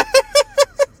fantastic.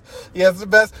 Yeah, it's the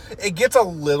best. It gets a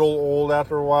little old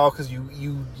after a while because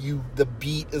the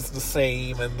beat is the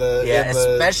same and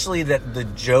especially that the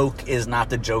joke is not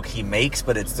the joke he makes,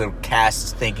 but it's the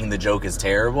cast thinking the joke is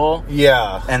terrible.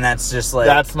 Yeah, and that's just like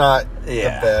that's not the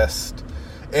best.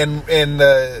 And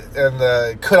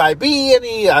the could I be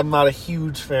any? I'm not a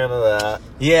huge fan of that.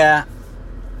 Yeah.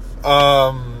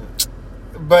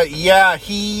 But yeah,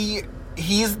 and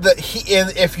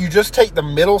if you just take the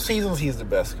middle seasons, he's the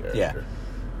best character. Yeah.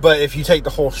 But if you take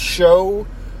the whole show,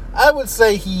 I would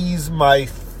say he's my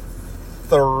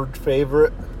 3rd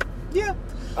favorite. Yeah.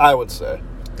 I would say.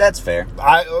 That's fair.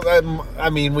 I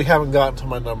mean, we haven't gotten to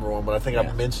my number 1, but I think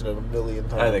I've mentioned it a million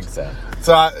times. I think so.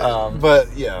 So,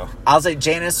 but yeah. I'll say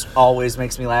Janice always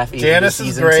makes me laugh. Janice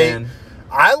is great. 10.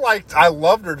 I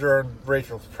loved her during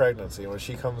Rachel's pregnancy when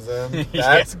she comes in.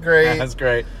 That's great. That's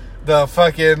great. The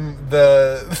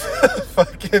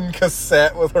fucking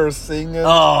cassette with her singing.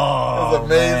 Oh, is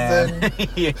amazing. Man.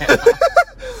 Yeah.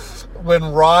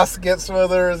 When Ross gets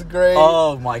with her is great.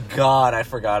 Oh my God, I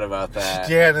forgot about that.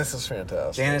 Janice is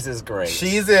fantastic. Janice is great.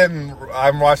 She's in.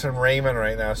 I'm watching Raymond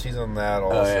right now. She's in that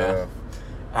also. Oh, yeah.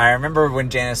 I remember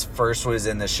when Janice first was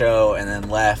in the show and then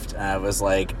left. I was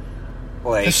like,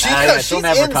 she'll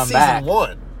never come back.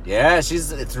 1. Yeah,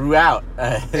 she's throughout.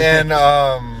 And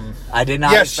I did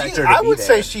not expect her to be I would there.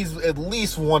 say she's at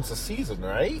least once a season,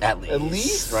 right? At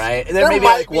least, right? There may be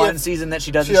like one season that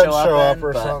she doesn't show up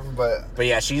or something, but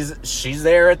yeah, she's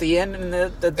there at the end and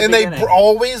at the beginning. They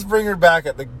always bring her back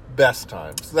at the best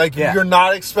times. Like you're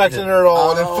not expecting her at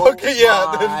all, and then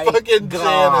fucking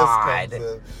Janice comes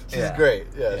in. She's great.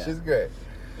 Yeah, she's great.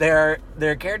 There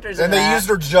are characters, and they used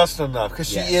her just enough because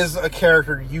she is a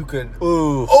character you could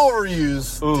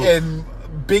overuse in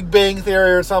Big Bang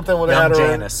Theory or something. Would have had her.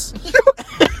 Janice. Is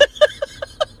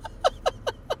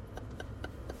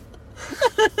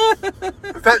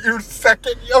that your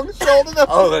second Young Sheldon episode?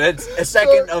 Oh, it's a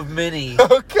second of many.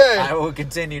 Okay. I will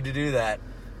continue to do that.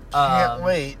 Can't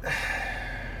wait.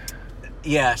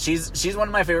 Yeah, she's one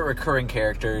of my favorite recurring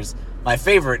characters. My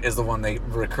favorite is the one they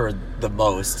recurred the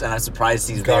most, and I'm surprised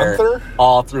he's Gunther? there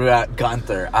all throughout.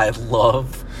 Gunther. I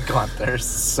love Gunther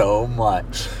so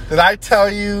much. Did I tell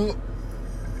you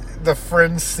the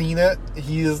friend's seen it?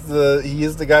 He is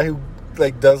the guy who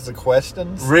does the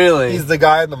questions. Really? He's the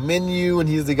guy in the menu, and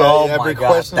he's the guy every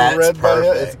question is read by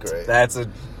him. It's great. That's a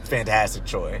fantastic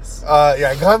choice.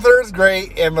 Yeah, Gunther is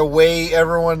great, and the way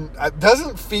everyone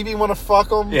doesn't Phoebe want to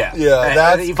fuck him? Yeah,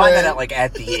 that's you great. find that out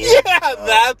at the end. Yeah,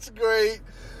 that's great.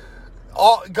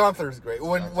 Gunther's great.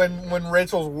 When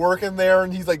Rachel's working there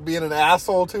and he's being an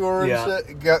asshole to her and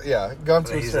shit.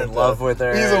 Gunther's he's in love with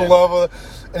her. He's in love with her.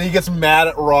 And he gets mad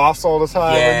at Ross all the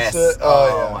time and shit.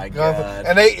 Oh my God.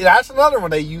 And that's another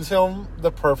one. They use him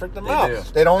the perfect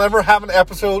amount. They don't ever have an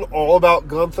episode all about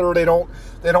Gunther. They don't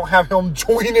have him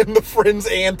join in the friends'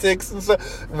 antics and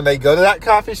stuff. When they go to that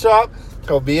coffee shop,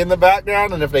 he'll be in the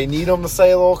background, and if they need him to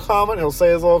say a little comment, he'll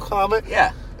say his little comment.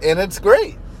 Yeah. And it's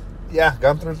great. Yeah,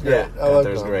 Gunther's great. Yeah,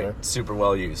 Gunther's great. Super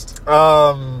well used. Do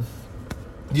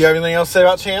you have anything else to say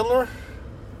about Chandler?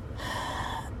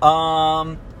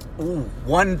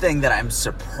 One thing that I'm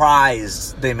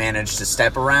surprised they managed to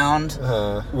step around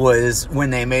was when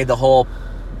they made the whole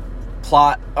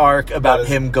plot arc about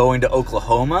him going to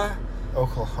Oklahoma.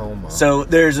 So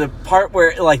there's a part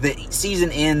where, like, the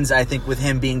season ends, I think, with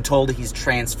him being told he's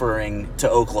transferring to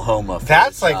Oklahoma.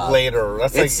 That's like later.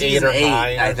 That's like season 8 or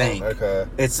 9. I think. Okay.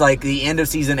 It's like the end of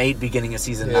season 8, beginning of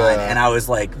season 9, and I was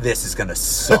like, this is gonna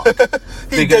suck.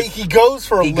 he goes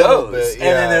for a little bit. And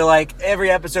then they're like, every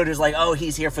episode is like, oh,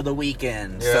 he's here for the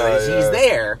weekend, so he's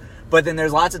there. But then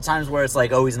there's lots of times where it's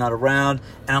like, oh, he's not around,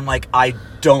 and I'm like, I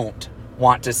don't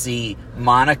want to see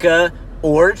Monica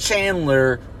or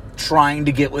Chandler trying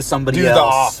to get with somebody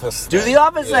else. Do the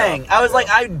office thing. I was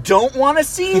like, I don't want to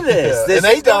see this. This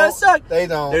is gonna suck. They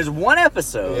don't. There's one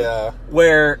episode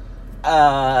where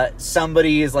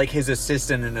somebody is like his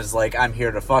assistant and is like, I'm here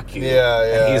to fuck you.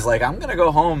 And he's like, I'm gonna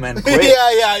go home and quit.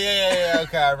 Yeah.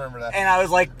 Okay, I remember that. And I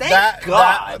was like, thank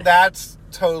God. That's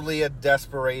totally a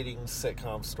desperating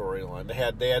sitcom storyline.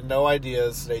 They had no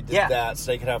ideas. They did that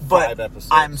so they could have 5 episodes.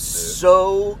 I'm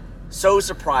so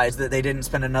surprised that they didn't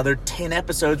spend another 10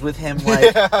 episodes with him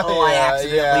like, I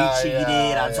accidentally cheated,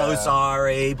 I'm so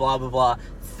sorry, blah, blah, blah.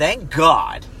 Thank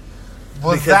God.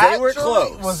 Because they were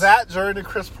close. Was that during the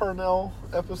Chris Parnell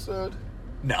episode?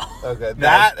 No. Okay. No,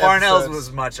 that Parnell's was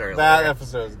much earlier. That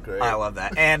episode is great. I love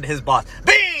that. And his boss.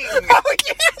 Bing!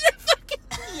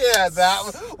 Yeah,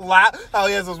 how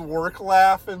he has his work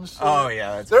laugh and shit. Oh,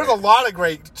 yeah. There's a lot of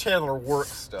great Chandler work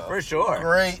stuff. For sure.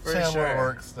 Great Chandler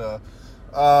work stuff.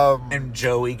 And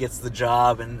Joey gets the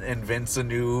job and invents a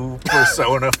new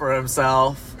persona for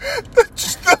himself.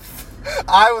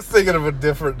 I was thinking of a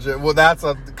different... Well, that's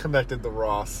connected to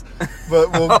Ross.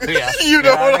 But you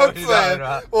know what I'm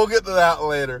saying. We'll get to that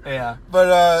later. Yeah.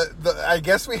 But I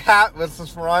guess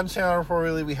since we're on Chandler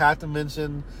before we have to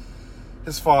mention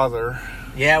his father.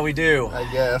 Yeah, we do. I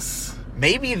guess.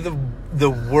 Maybe the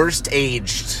worst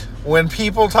aged... When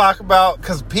people talk about...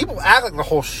 Because people act like the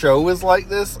whole show is like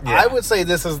this. I would say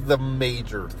this is the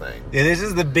major thing. Yeah, this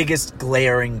is the biggest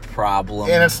glaring problem.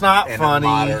 And it's not funny.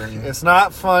 It's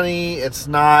not funny. It's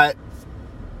not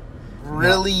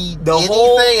really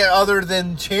anything other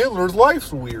than Chandler's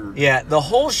life's weird. Yeah, the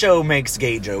whole show makes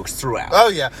gay jokes throughout. Oh,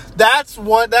 yeah. That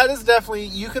is definitely...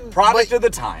 You can... Product of the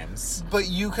times. But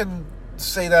you can...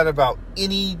 say that about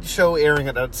any show airing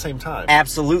at the same time.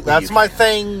 Absolutely. That's my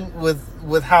thing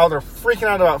with how they're freaking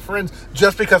out about Friends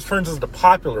just because Friends is the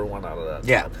popular one out of that.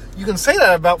 Yeah. Time. You can say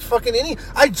that about fucking any...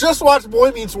 I just watched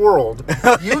Boy Meets World.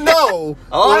 You know.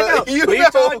 I know. We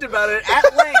talked about it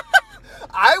at length.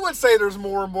 I would say there's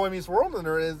more in Boy Meets World than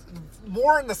there is...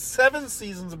 More in the 7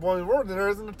 seasons of Boy Meets World than there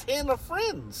is in the 10 of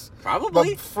Friends.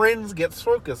 Probably. But Friends gets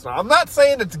focused on. I'm not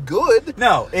saying it's good.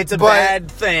 No, it's a bad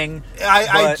thing.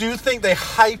 I do think they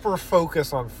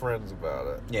hyper-focus on Friends about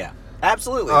it. Yeah,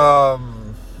 absolutely.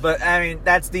 But, I mean,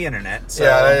 that's the internet. So,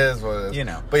 yeah, that is what it is. You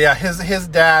know. But yeah, his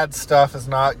dad's stuff is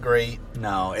not great.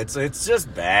 No, it's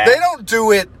just bad. They don't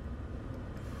do it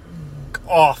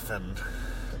often.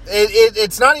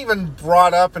 It's not even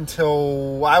brought up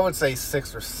until, I would say,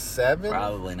 6 or 7.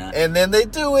 Probably not. And then they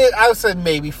do it, I would say,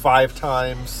 maybe 5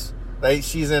 times.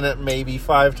 She's in it maybe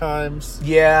 5 times.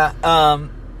 Yeah,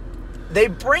 they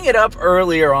bring it up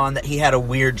earlier on that he had a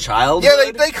weird childhood.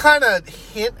 Yeah, they kind of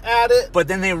hint at it. But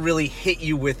then they really hit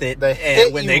you with it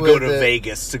when they go to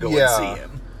Vegas to go and see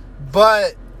him.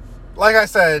 But, like I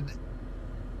said,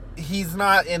 he's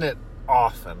not in it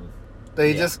often.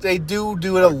 They do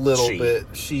it a little bit.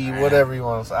 Whatever you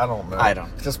want to say. I don't know. I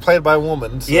don't. It's just played by a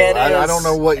woman. So yeah, I don't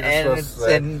know what you're supposed to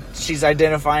say. And she's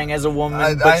identifying as a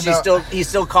woman, but he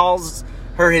still calls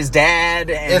her his dad.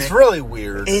 And it's really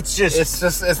weird.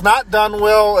 It's not done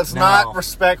well. It's not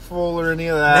respectful or any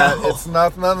of that. No. It's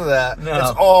none of that. No.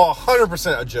 It's all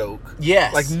 100% a joke.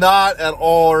 Yes. Like, not at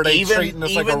all are they treating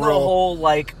this like a real... Even the whole,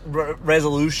 like,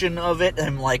 resolution of it,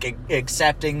 him, like,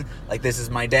 accepting, like, this is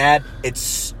my dad, it's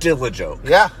still a joke.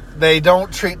 Yeah. They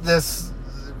don't treat this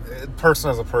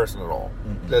person as a person at all.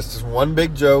 Mm-hmm. That's just one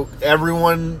big joke.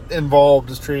 Everyone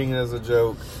involved is treating it as a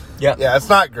joke. Yeah. Yeah, it's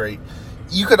not great.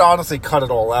 You could honestly cut it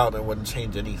all out and it wouldn't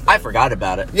change anything. I forgot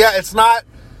about it. Yeah, it's not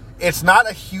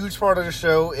a huge part of the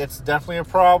show. It's definitely a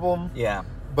problem. Yeah.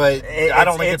 But I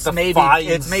don't think it's defines...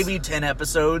 It's maybe 10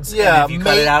 episodes. Yeah, and if you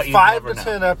cut it out, you 5 never to know.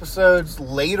 10 episodes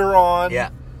later on.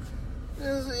 Yeah.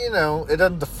 It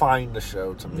doesn't define the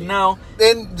show to me. No.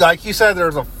 And like you said,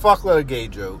 there's a fuckload of gay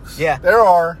jokes. Yeah. There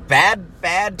are. Bad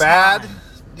time.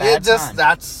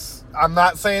 That's... I'm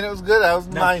not saying it was good. That was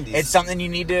the 90s. It's something you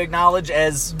need to acknowledge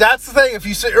as... That's the thing. If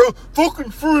you say, oh,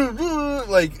 fucking Friends,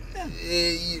 like,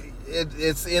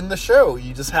 it's in the show.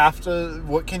 You just have to...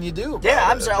 What can you do about it? Yeah,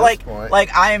 I'm sorry. Like,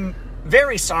 I'm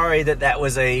very sorry that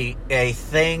was a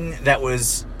thing that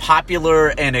was popular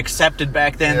and accepted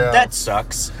back then. Yeah. That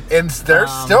sucks. And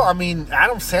there's still, I mean,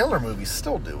 Adam Sandler movies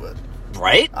still do it.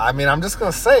 Right? I mean, I'm just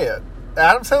going to say it.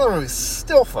 Adam Sandler movies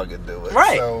still fucking do it.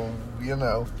 Right. So, you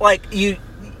know. Like,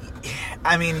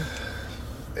 I mean,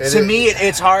 to me,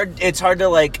 it's hard to,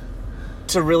 like,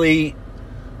 to really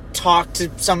talk to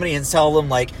somebody and tell them,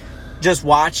 like, just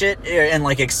watch it and,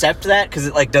 like, accept that, because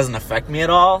it, like, doesn't affect me at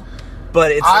all.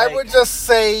 But it's I would just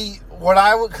say what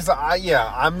I would, because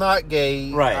I'm not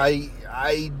gay. Right.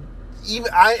 And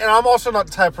I'm also not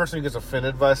the type of person who gets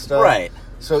offended by stuff. Right.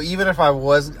 So even if I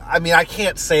was, I mean, I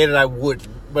can't say that I wouldn't,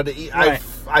 but Right.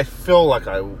 I feel like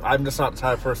I'm just not the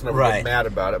type of person that would Right. get mad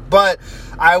about it. But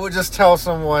I would just tell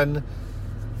someone,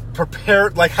 prepare,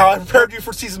 like how I prepared you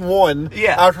for season 1.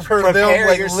 Yeah. I would prepare them,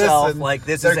 like, yourself, listen, like,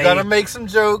 this they're is gonna make some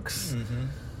jokes. Mm-hmm.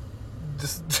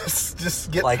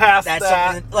 Just get Like, past that's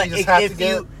that. something- like, you just have if to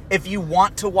get. if you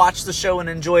want to watch the show and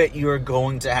enjoy it, you're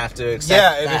going to have to accept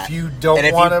Yeah, and that. if you don't And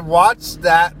if want to you- watch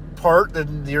that part,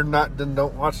 then then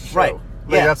don't watch the show. Right. Like,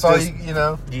 Yeah, that's all just- you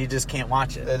know. you just can't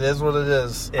watch it. It is what it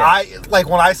is. Yeah. I like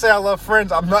when I say I love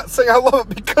Friends, I'm not saying I love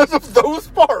it because of those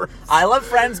parts. I love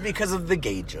Friends because of the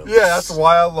gay jokes. Yeah, that's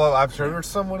why I love. I'm sure there's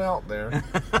someone out there.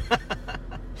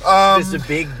 Just a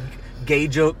big gay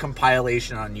joke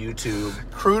compilation on YouTube.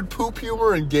 Crude poop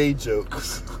humor and gay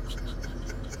jokes.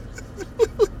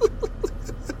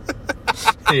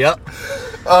 Yep.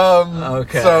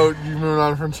 Okay. So you moving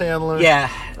on from Chandler? Yeah.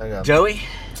 Okay. Joey?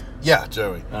 Yeah,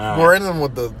 Joey. All We're in them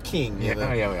with the king. Yeah. You know?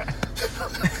 Oh, yeah.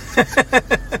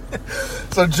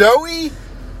 So Joey.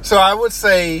 So I would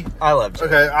say. I love Joey.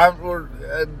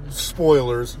 Okay,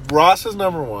 spoilers. Ross is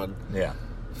number 1. Yeah.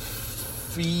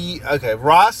 Okay,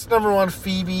 Ross number 1.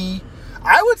 Phoebe.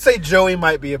 I would say Joey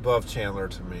might be above Chandler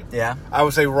to me. Yeah. I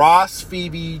would say Ross,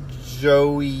 Phoebe,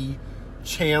 Joey,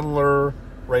 Chandler,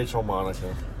 Rachel,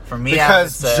 Monica. For me, Because I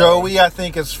would say, Joey, I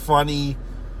think, is funny.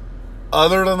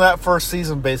 Other than that first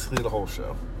season, basically the whole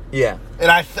show. Yeah.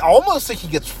 And I almost think he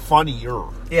gets funnier.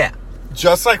 Yeah.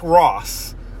 Just like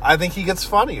Ross, I think he gets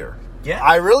funnier. Yeah.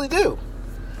 I really do.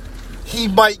 He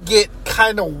might get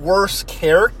kind of worse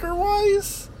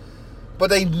character-wise, but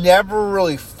they never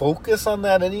really focus on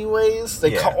that anyways.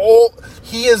 Yeah.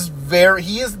 He is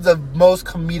the most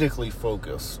comedically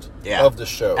focused of the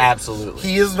show. Absolutely.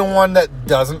 He is the one that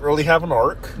doesn't really have an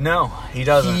arc. No, he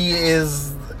doesn't. He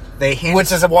is... Which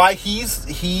Which is why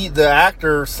the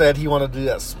actor said he wanted to do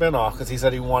that spinoff, because he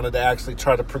said he wanted to actually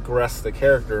try to progress the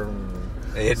character. And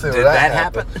did see what that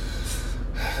happen?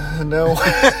 No.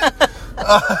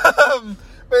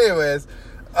 But anyways,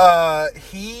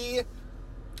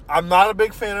 I'm not a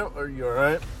big fan of. Are you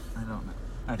alright? I don't know.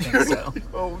 I think so.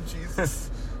 Oh Jesus,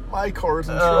 my car's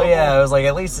in trouble. Oh yeah, I was like,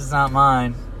 at least it's not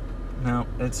mine. No,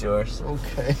 it's yours.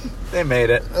 Okay. They made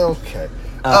it. Okay.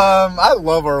 I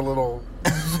love our little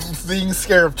being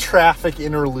scared of traffic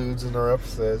interludes in our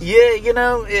episodes. Yeah, you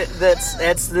know,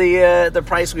 that's the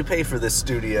price we pay for this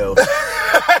studio.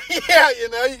 Yeah, you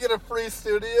know, you get a free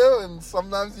studio, and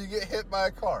sometimes you get hit by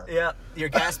a car. Yeah, your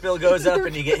gas bill goes up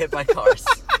and you get hit by cars.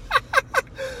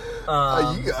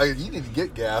 You need to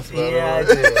get gas. By Yeah,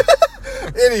 the way. I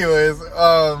do. Anyways,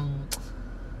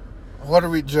 what are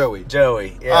we, Joey?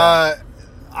 Joey, yeah.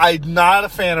 I'm not a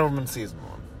fan of him in season 1.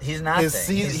 He's not.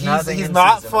 He's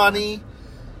not funny.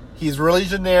 He's really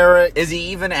generic. Is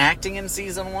he even acting in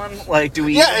season 1? Like, do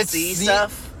we Yeah, even see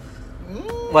stuff?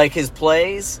 Like his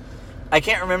plays? I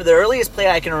can't remember. The earliest play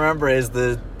I can remember is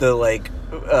the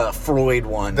Freud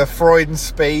one. The Freud in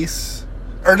space.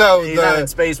 Or no, he's not in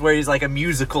space, where he's like a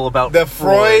musical about the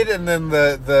Freud, and then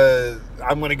the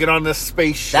I'm going to get on this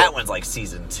spaceship. That one's like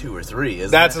season 2 or 3,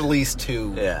 isn't That's it? at least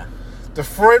 2. Yeah. The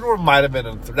Freud one might have been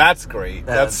in 3. That's great.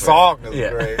 That song is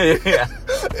great. Yeah.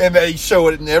 And they show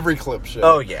it in every clip show.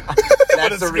 Oh, yeah.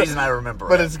 That's the reason I remember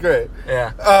But it. it's great.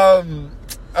 Yeah.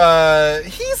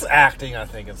 He's acting, I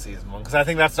think, in season 1, because I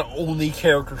think that's the only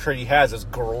character trait he has is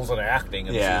girls and acting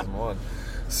in season 1.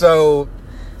 So,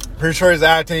 pretty sure he's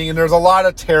acting, and there's a lot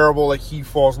of terrible, like, he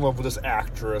falls in love with this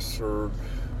actress or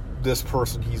this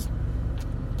person he's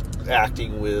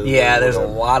acting with. Yeah, there's a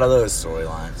lot of those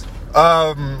storylines.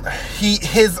 I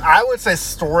would say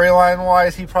storyline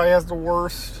wise, he probably has the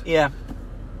worst. Yeah.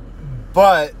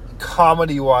 But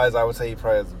comedy wise, I would say he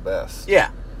probably has the best.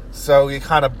 Yeah. So he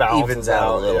kind of balances Evens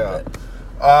out a little bit.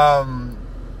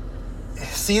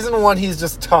 Season 1, he's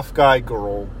just tough guy,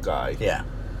 girl guy. Yeah.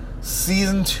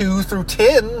 Season 2 through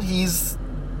 10, he's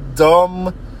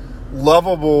dumb,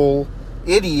 lovable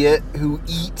idiot who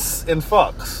eats and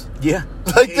fucks. Yeah.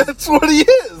 Like, that's what he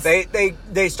is.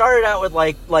 They started out with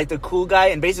like the cool guy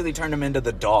and basically turned him into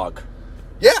the dog.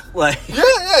 Yeah. Like,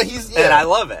 Yeah, he's... Yeah. and I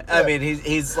love it. Yeah. I mean,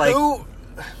 he's like... Who,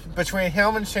 between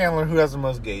him and Chandler, who has the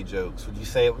most gay jokes? Would you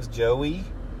say it was Joey?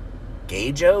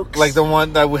 Gay jokes? Like the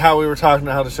one that how we were talking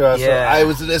about how the show has. Yeah.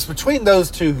 It's between those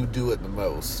two who do it the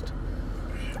most.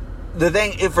 The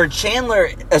thing, for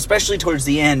Chandler, especially towards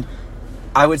the end,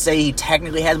 I would say he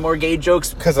technically has more gay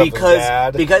jokes Because of his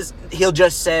dad. because he'll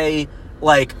just say,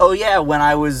 like, oh yeah, when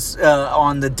I was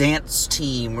on the dance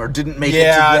team or didn't make it to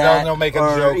that. they'll make a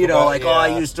or, joke you know, about, like, oh,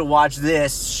 I used to watch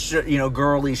this,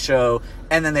 girly show,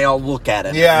 and then they all look at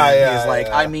him. Yeah, and yeah, he's like,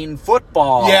 yeah. I mean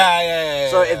football. Yeah.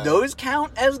 So if those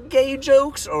count as gay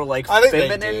jokes or like I think they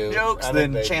feminine do. jokes, I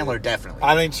then think they Chandler do. definitely.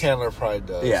 I think Chandler probably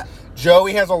does. Yeah.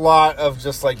 Joey has a lot of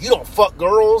just like, you don't fuck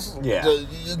girls. Yeah.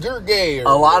 You're gay. A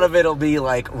lot of it'll be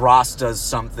like Ross does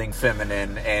something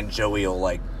feminine and Joey will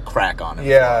like crack on him.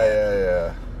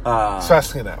 Yeah.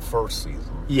 Especially in that first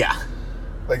season. Yeah.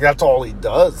 Like, that's all he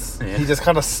does. Yeah. He just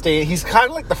kind of stays. He's kind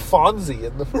of like the Fonzie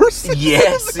in the first season.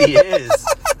 Yes, he is.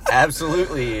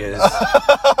 Absolutely he is.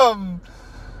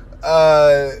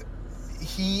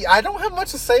 I don't have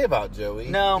much to say about Joey.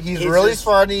 No. He's really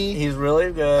funny. He's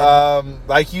really good.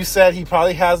 Like you said, he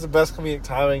probably has the best comedic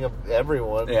timing of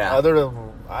everyone. Yeah. Other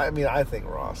than, I think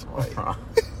Ross might.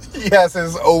 He has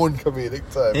his own comedic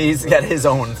timing. He's got his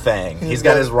own thing. He's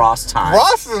got his Ross time.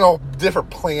 Ross is on a different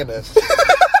planet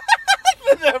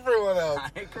than everyone else.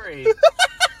 I agree.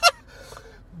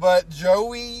 But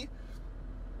Joey,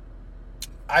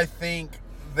 I think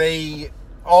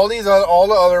all the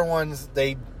other ones,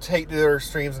 they take to their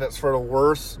extremes and it's for the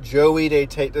worse. Joey, they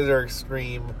take to their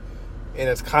extreme and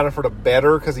it's kind of for the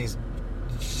better because he's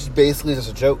basically just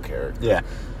a joke character. Yeah.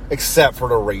 Except for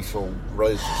the racial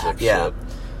relationship Yeah. shit.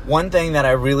 One thing that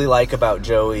I really like about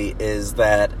Joey is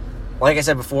that, like I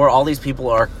said before, all these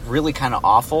people are really kind of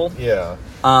awful. Yeah.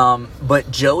 But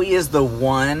Joey is the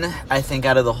one, I think,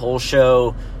 out of the whole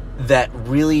show that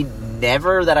really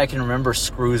never, that I can remember,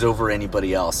 screws over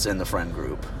anybody else in the friend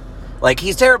group. Like,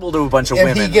 he's terrible to a bunch of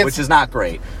And women, which is not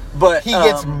great. But He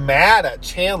gets mad at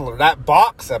Chandler. That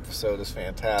box episode is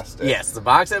fantastic. yes, the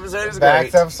box episode is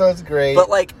Box great. episode's great. But,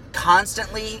 like,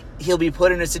 constantly, he'll be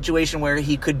put in a situation where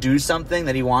he could do something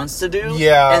that he wants to do.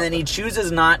 Yeah. And then he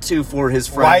chooses not to for his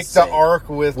friends' like the sake. arc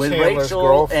with Chandler's Rachel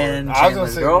girlfriend. and I was gonna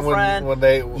Chandler's say girlfriend. when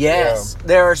they Yes.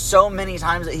 There are so many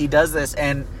times that he does this,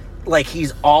 and, like,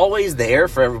 he's always there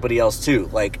for everybody else, too.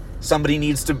 Like, somebody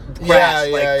needs to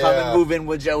crash. Come and move in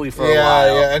with Joey for a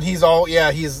while. Yeah, and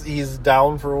he's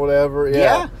down for whatever.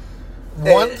 Yeah.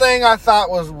 One thing I thought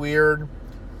was weird.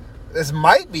 This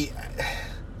might be.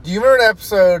 Do you remember an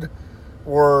episode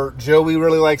where Joey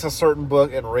really likes a certain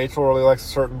book and Rachel really likes a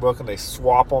certain book, and they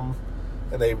swap them,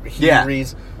 and he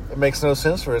reads. It makes no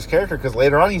sense for his character because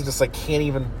later on he's just like can't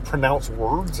even pronounce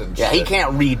words and shit. Yeah, he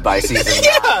can't read by season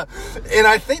 9. And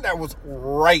I think that was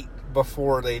right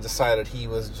before they decided he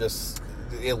was just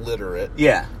illiterate.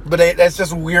 Yeah. But that's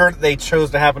just weird. They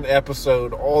chose to have an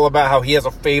episode all about how he has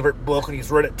a favorite book and he's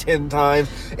read it 10 times,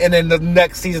 and then the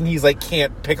next season he's like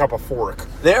can't pick up a fork.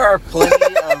 There are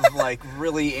plenty of like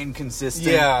really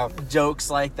inconsistent jokes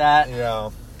like that. Yeah.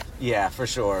 Yeah, for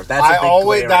sure. That's a big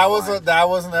glaring line. That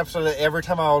was an episode that every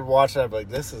time I would watch it I'd be like,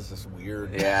 this is just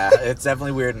weird. Yeah, it's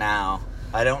definitely weird now.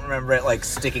 I don't remember it like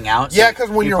sticking out. Yeah,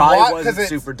 because when he you're probably watching, wasn't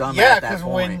super dumb at that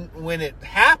point. when it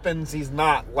happens, he's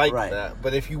not like that.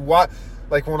 But if you watch,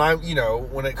 like when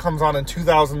when it comes on in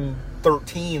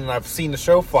 2013, and I've seen the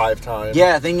show 5 times.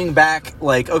 Yeah, thinking back,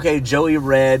 like, okay, Joey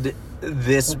read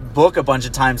this book a bunch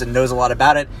of times and knows a lot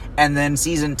about it, and then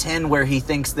season 10 where he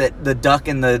thinks that the duck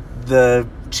and the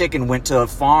chicken went to a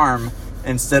farm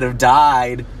instead of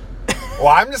died. Well,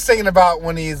 I'm just thinking about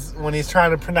when he's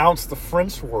trying to pronounce the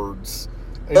French words.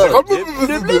 He's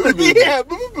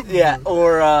Yeah,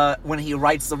 or when he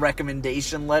writes the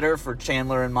recommendation letter for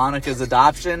Chandler and Monica's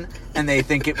adoption, and they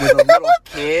think it was a little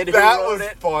kid who wrote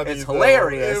it. Funny, it's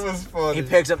hilarious. It was funny. He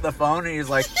picks up the phone and he's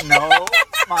like, "No,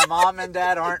 my mom and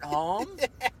dad aren't home."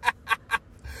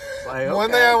 Like, okay. One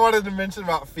thing I wanted to mention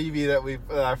about Phoebe that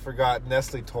I forgot: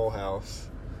 Nestle Toll House.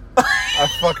 I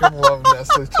fucking love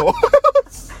Nestle Toll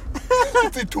House.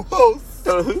 Nestle Toll House.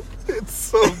 It's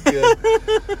so good.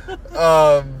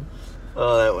 Oh,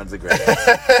 that one's a great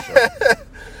episode, sure.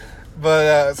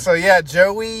 But so yeah,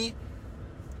 Joey.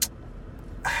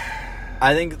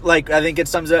 I think it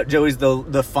sums up Joey's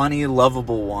the funny,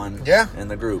 lovable one. Yeah. In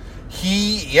the group.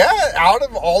 Out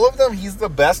of all of them, he's the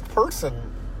best person.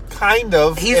 Kind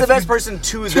of. He's the best person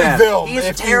to them.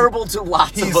 He's terrible to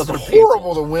lots of other people. He's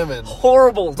horrible to women.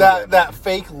 Horrible to women. That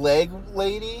fake leg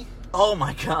lady. Oh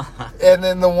my god. And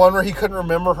then the one where he couldn't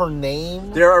remember her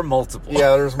name. There are multiple.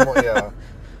 Yeah, there's more. Yeah.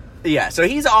 Yeah, so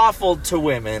he's awful to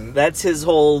women. That's his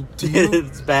whole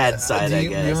his bad side, I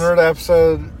guess. Do you remember the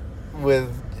episode with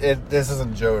it? This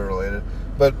isn't Joey related,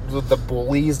 but with the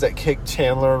bullies that kicked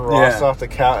Chandler and Ross off the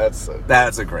couch.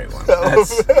 That's a great one.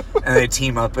 And they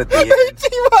team up at the end.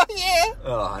 Yeah.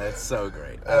 Oh, that's so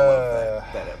great. I love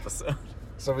that episode.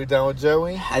 So we done with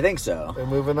Joey? I think so. We're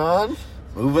moving on?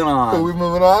 Moving on. Who are we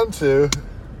moving on to?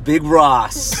 Big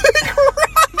Ross.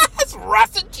 It's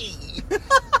Ross and G.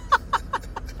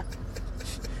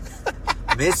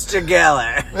 Mr.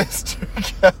 Geller. Mr.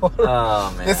 Geller.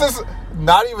 Oh, man. This is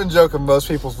not even joking most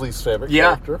people's least favorite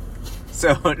character.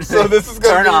 So this is going to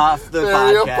turn be off the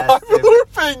very podcast. Unpopular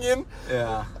opinion.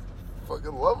 Yeah.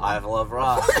 Fucking love him. I love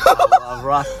Ross. I love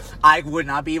Ross. I would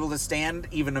not be able to stand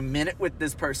even a minute with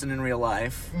this person in real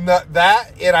life. Not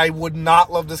that, and I would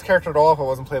not love this character at all if it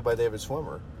wasn't played by David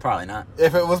Schwimmer. Probably not.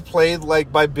 If it was played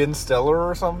like by Ben Stiller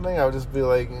or something, I would just be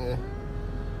like,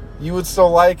 you would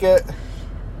still like it.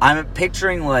 I'm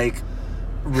picturing like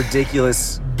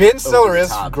ridiculous. Ben Stiller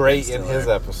is great Ben in Stiller. his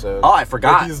episode. Oh, I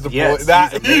forgot. He's the Yes, boy.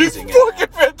 That, he's amazing. He's fucking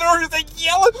Ventura. He's like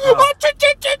yelling to the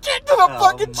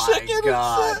fucking chicken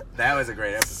and shit. That was a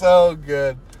great episode. So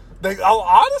good.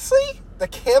 Honestly, the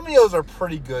cameos are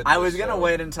pretty good. I was gonna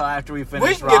wait until after we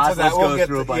finish can get to Ross. that. Let's We'll go get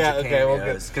through to- a bunch yeah, of okay, we'll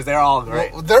cameos because they're all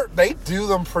great. Well, they do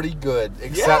them pretty good,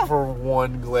 except Yeah. for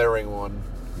one glaring one.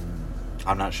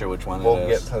 I'm not sure which one. We'll it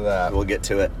get is. to that. We'll get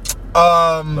to it.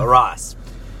 But Ross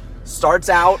starts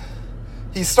out.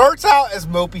 He starts out as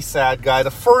mopey sad guy.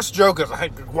 The first joke is, he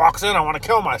walks in, I want to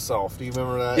kill myself. Do you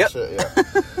remember that Yep. shit?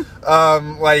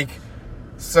 Yeah.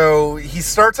 So he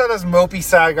starts out as mopey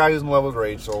sad guy who's in love with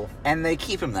Rachel. And they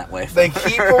keep him that way. They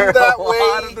keep him that a way.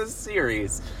 lot of the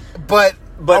series. But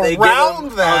They around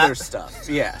give him that, other stuff.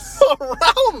 Yes.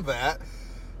 around that,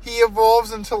 he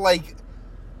evolves into like,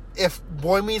 if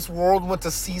Boy Meets World went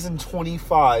to season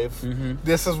 25,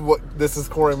 this is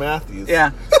Corey Matthews.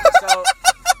 Yeah.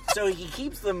 So he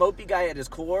keeps the mopey guy at his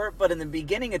core, but in the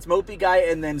beginning it's mopey guy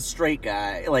and then straight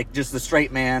guy, like just the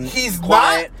straight man. He's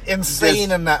quiet, not insane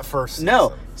just- in that first season.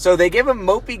 No. So they give him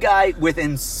mopey guy with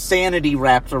insanity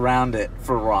wrapped around it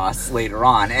for Ross later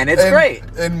on, and it's great.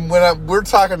 And when we're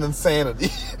talking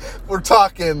insanity, we're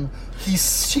talking he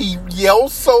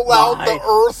yells so loud My the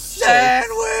earth shakes.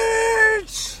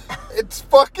 Sandwich! It's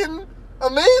fucking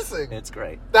amazing. It's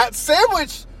great. That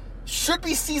sandwich should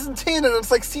be season 10 and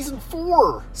it's like season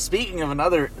 4. Speaking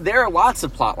of there are lots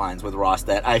of plot lines with Ross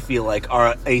that I feel like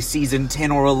are a season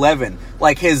 10 or 11.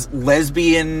 Like his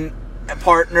lesbian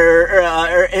partner,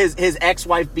 or his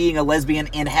ex-wife being a lesbian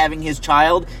and having his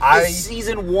child is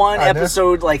season 1,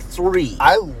 episode 3.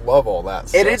 I love all that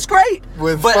stuff. And it's great.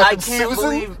 With but I fucking can't Susan,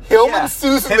 believe and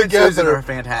Susan him and together Susan are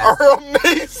fantastic. are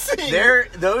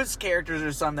amazing. Those characters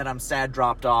are some that I'm sad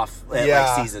dropped off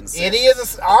at season 6. Any of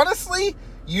this, honestly,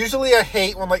 usually I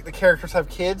hate when the characters have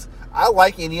kids. I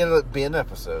like any of the Ben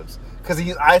episodes because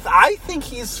I think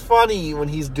he's funny when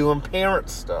he's doing parent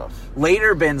stuff.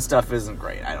 Later Ben stuff isn't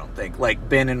great, I don't think. Like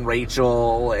Ben and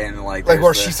Rachel and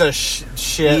where she says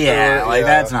shit. Yeah,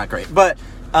 that's not great. But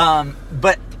Does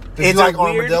it's he like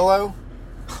weird armadillo?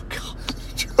 Oh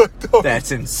God,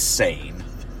 that's insane.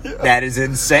 Yeah. That is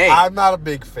insane. I'm not a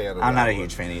big fan of that. I'm not a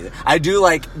huge fan either. I do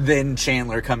like then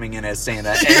Chandler coming in as Santa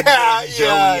and Joey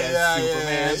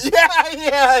as Superman.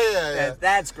 Yeah.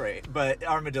 That's great. But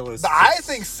Armadillo's... I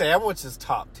think Sandwich is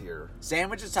top tier.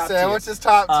 Sandwich is top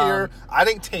tier. I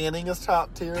think Tanning is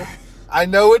top tier. I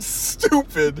know it's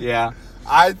stupid. Yeah.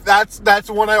 That's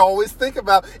one I always think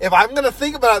about. If I'm going to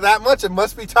think about it that much, it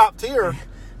must be top tier.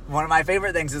 One of my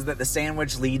favorite things is that the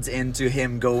sandwich leads into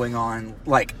him going on,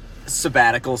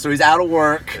 sabbatical. So he's out of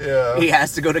work. Yeah. He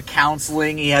has to go to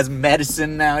counseling. He has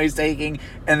medicine now he's taking.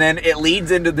 And then it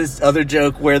leads into this other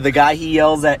joke where the guy he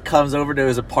yells at comes over to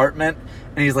his apartment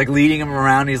and he's leading him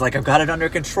around. He's like, I've got it under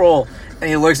control. And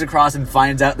he looks across and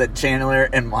finds out that Chandler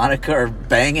and Monica are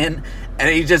banging. And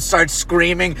he just starts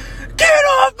screaming, "Get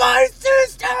off my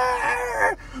sister!"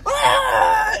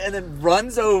 Ah! And then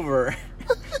runs over.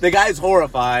 The guy's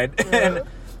horrified. Yeah.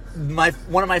 And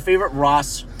one of my favorite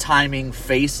Ross timing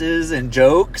faces and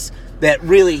jokes that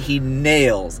really he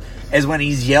nails is when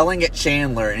he's yelling at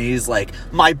Chandler and he's like,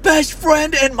 "My best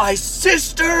friend and my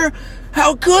sister?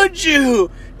 How could you?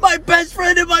 My best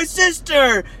friend and my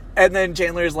sister!" And then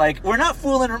Chandler's like, "We're not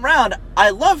fooling around.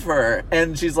 I love her."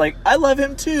 And she's like, "I love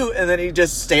him too." And then he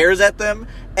just stares at them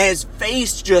and his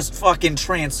face just fucking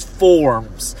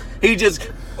transforms. He just,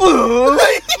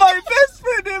 my best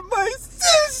friend and my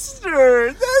sister.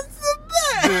 That's the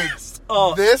best.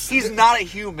 Dude, he's not a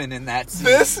human in that scene.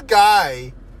 This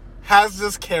guy has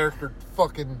this character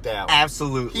fucking doubt.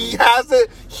 Absolutely. He has it.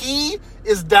 He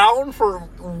is down for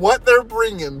what they're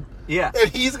bringing. Yeah. And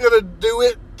he's going to do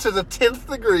it to the 10th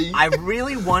degree. I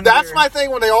really wonder. That's my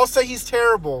thing when they all say he's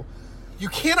terrible. You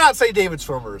cannot say David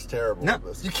Schwimmer is terrible. No. In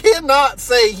this. You cannot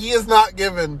say he is not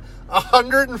given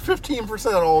 115%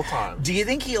 at all times. Do you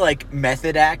think he, like,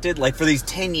 method acted? Like, for these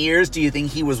 10 years, do you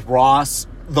think he was Ross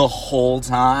the whole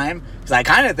time? Because I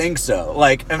kind of think so.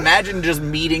 Like, imagine just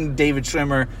meeting David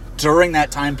Schwimmer during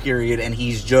that time period and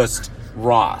he's just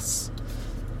Ross.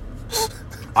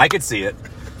 I could see it.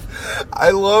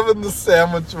 I love in the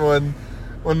sandwich one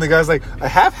when the guy's like, I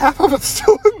have half of it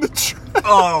still in the trash.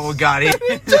 Oh, God. He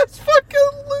just fucking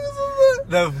loses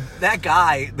it. That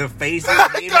guy, the faces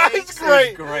That he guy's makes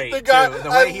great. is great. The guy, too. The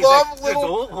way he's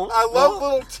I love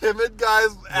little timid guys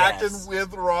acting Yes.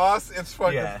 with Ross. It's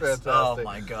fucking Yes. fantastic. Oh,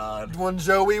 my God. When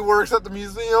Joey works at the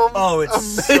museum. Oh,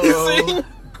 it's amazing. so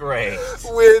great.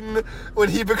 When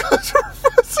he becomes a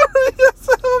professor, he has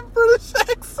a British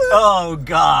accent. Oh,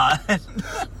 God.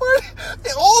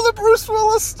 All the Bruce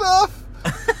Willis stuff.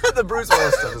 The Bruce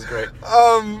Willis stuff is great.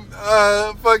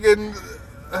 Fucking.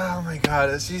 Oh my God,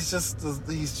 he's just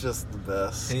the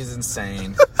best. He's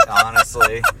insane.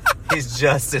 Honestly, he's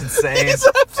just insane, He's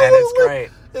and it's absolutely- great.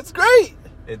 It's great.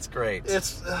 It's great.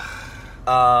 It's.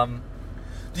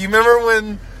 Do Do you remember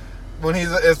when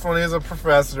he's a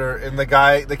professor and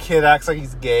the kid acts like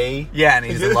he's gay? Yeah, and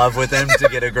he's in love with him to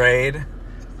get a grade.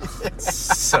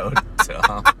 It's so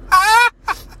dumb.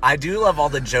 I do love all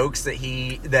the jokes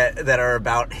that are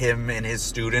about him and his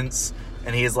students.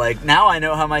 And he's like, now I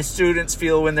know how my students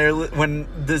feel when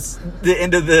the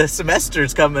end of the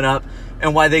semester's coming up,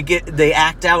 and why they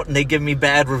act out and they give me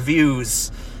bad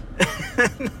reviews,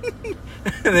 and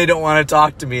they don't want to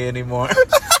talk to me anymore.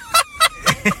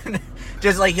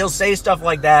 Just like he'll say stuff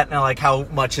like that, and like how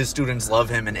much his students love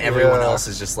him, and everyone else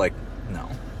is just like, no.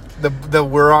 The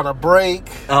we're on a break.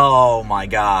 Oh my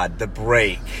God, the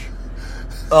break.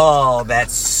 Oh,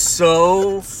 that's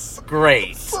so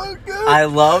great. So good. I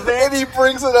love it. And he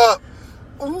brings it up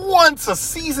once a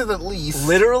season at least.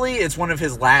 Literally, it's one of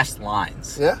his last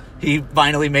lines. Yeah. He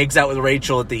finally makes out with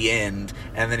Rachel at the end,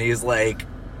 and then he's like,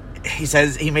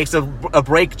 he makes a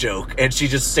break joke, and she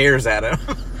just stares at him.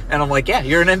 And I'm like, yeah,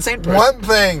 you're an insane person. One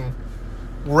thing,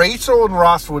 Rachel and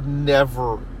Ross would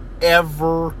never,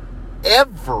 ever,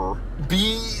 ever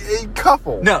be a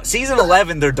couple. No, season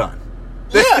 11, they're done.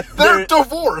 Yeah, they're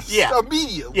divorced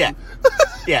immediately. Yeah.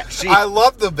 Yeah. I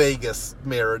love the Vegas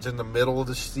marriage in the middle of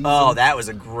the season. Oh, that was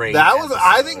a great episode.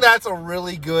 I episode. think that's a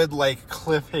really good, like,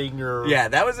 cliffhanger. Yeah,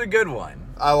 that was a good one.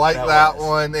 I like that was.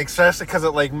 one, especially because it,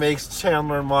 like, makes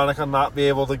Chandler and Monica not be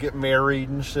able to get married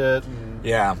and shit. And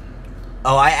Yeah.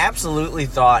 Oh, I absolutely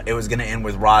thought it was going to end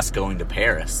with Ross going to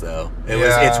Paris, though.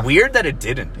 It's weird that it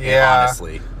didn't,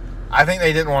 honestly. I think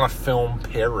they didn't want to film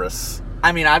Paris.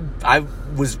 I mean, I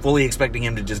was fully expecting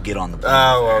him to just get on the plane.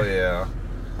 Oh, well, yeah.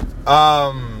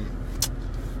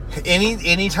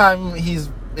 Anytime he's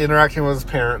interacting with his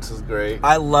parents is great.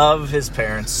 I love his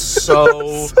parents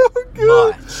so, So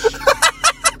good. much.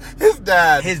 His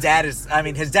dad. His dad's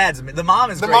the mom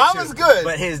is The great mom too, is good.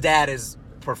 but his dad is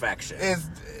perfection.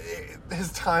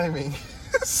 His timing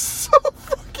is so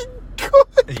fucking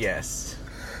good. Yes.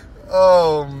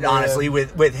 Oh, man. Honestly,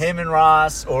 with him and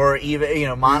Ross, or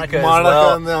even Monica as Monica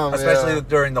well, and them, especially yeah.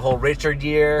 during the whole Richard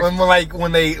year.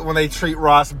 When they treat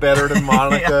Ross better than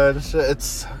Monica and shit, it's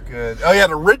so good. Oh yeah,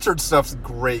 the Richard stuff's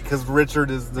great because Richard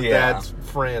is the dad's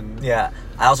friend. Yeah,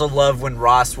 I also love when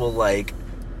Ross will like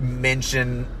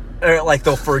mention, or like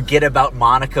they'll forget about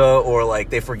Monica, or like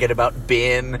they forget about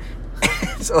Ben.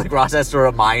 So like Ross has to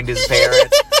remind his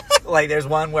parents. Like there's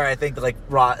one where I think like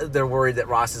they're worried that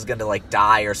Ross is gonna like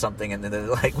die or something, and then they're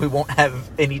like, we won't have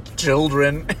any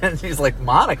children, and he's like,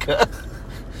 Monica.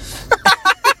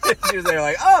 She's there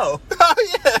like, oh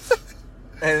yeah.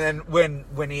 And then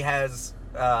when he has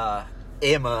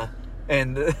Emma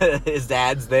and his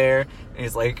dad's there, and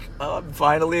he's like, oh, I'm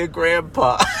finally a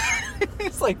grandpa.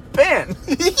 He's like, Ben.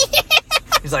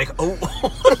 He's like,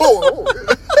 oh.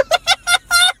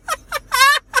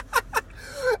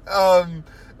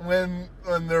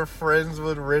 When they're friends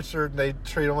with Richard and they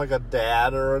treat him like a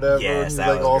dad or whatever, Yes, and he's that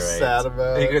like was all great. sad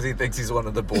about it. Because he thinks he's one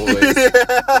of the boys.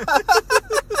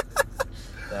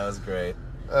 That was great.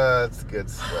 It's good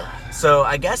stuff. So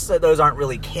I guess that those aren't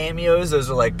really cameos. Those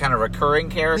are like kind of recurring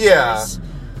characters. Yeah.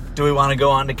 Do we want to go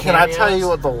on to Can cameos? I tell you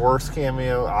what the worst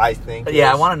cameo I think is?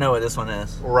 Yeah, I want to know what this one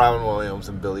is. Robin Williams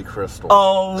and Billy Crystal.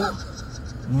 Oh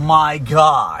my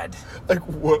God. Like,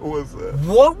 what was it?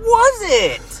 What was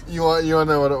it? You want to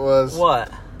know what it was? What?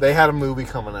 They had a movie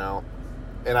coming out,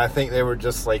 and I think they were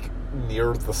just like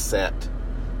near the set,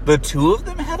 The two of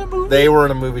them had a movie? They were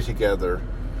in a movie together.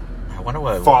 I wonder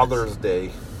what it was. Father's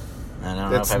Day. I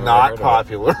don't know It's if I've not ever heard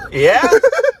popular. of it. Yeah?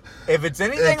 If it's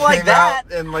anything It like came that.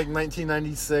 out in like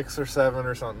 1996 or 7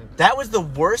 or something. That was the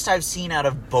worst I've seen out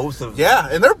of both of them. Yeah,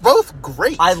 and they're both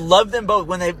great. I love them both.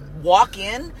 When they walk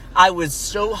in, I was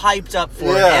so hyped up for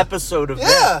an episode of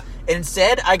them.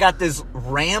 Instead, I got this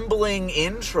rambling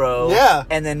intro. Yeah.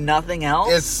 And then nothing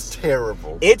else. It's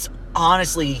terrible. It's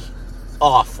honestly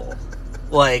awful.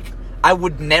 Like, I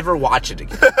would never watch it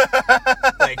again.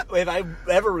 Like, if I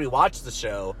ever rewatch the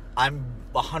show, I'm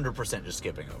 100% just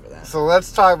skipping over that. So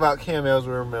let's talk about cameos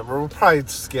we remember. We'll probably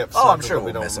skip some. Oh, I'm sure that we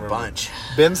we'll don't miss a remember. bunch.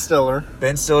 Ben Stiller.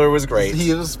 Ben Stiller was great.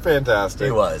 He was fantastic.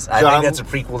 He was. I think that's a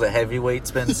prequel to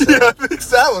Heavyweights, Ben Stiller. Yeah, I think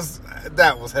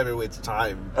that was Heavyweight's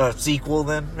time. A sequel,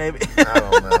 then, maybe? I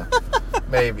don't know.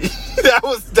 Maybe. That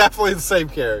was definitely the same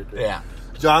character. Yeah.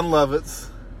 John Lovitz.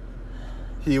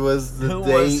 He was the Who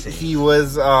date. was he? He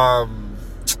was, I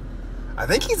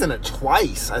think he's in it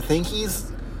twice. I think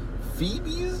he's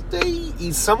Phoebe's date.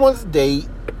 He's someone's date.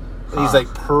 And he's like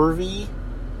pervy.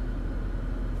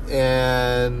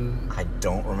 And I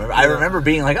don't remember. I remember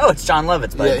being like, oh, it's John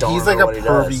Lovitz, but I don't he's like remember a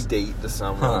what he pervy does. date to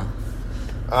someone.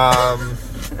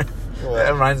 That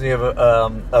reminds me of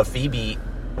a Phoebe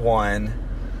one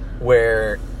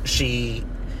where she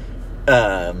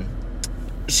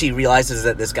realizes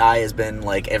that this guy has been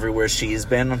like everywhere she's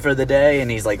been for the day, and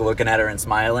he's like looking at her and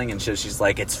smiling, and she's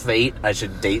like, it's fate, I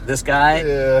should date this guy.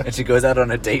 Yeah. And she goes out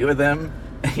on a date with him,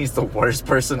 and he's the worst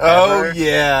person Oh, ever.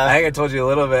 yeah. I think I told you a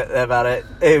little bit about it.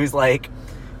 It was like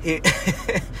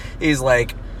he's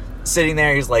like sitting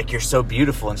there, he's like, you're so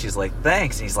beautiful, and she's like,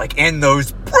 thanks, and he's like, and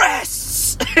those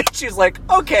breasts. She's like,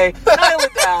 okay, dial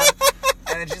it down.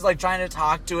 And then she's like trying to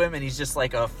talk to him, and he's just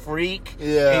like a freak.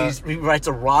 Yeah. He writes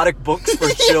erotic books for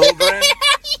children.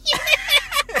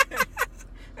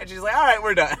 And she's like, all right,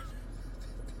 we're done.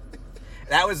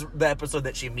 That was the episode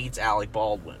that she meets Alec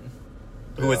Baldwin,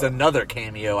 who was another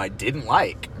cameo I didn't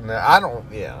like. No, I don't.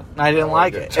 Yeah, I didn't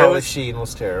like it. Charlie Sheen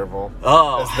was terrible.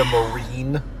 Oh. As the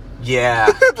Marine, Yeah.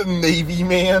 the Navy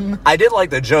man. I did like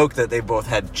the joke that they both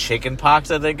had chicken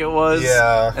pox, I think it was.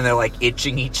 Yeah. And they're like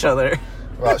itching each other.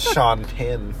 About Sean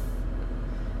Penn.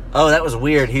 Oh, that was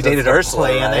weird. He dated The Ursula,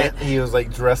 planet. right? He was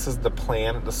like dressed as the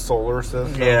planet, the solar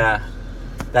system. Yeah.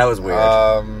 That was weird.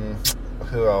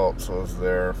 Who else was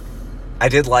there? I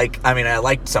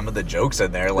liked some of the jokes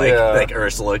in there. Like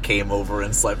Ursula came over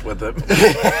and slept with him.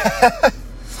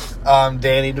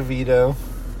 Danny DeVito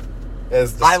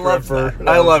as the I loved stripper. that.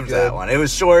 I was loved good. that one. It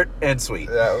was short and sweet.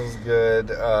 That was good.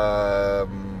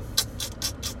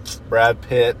 Brad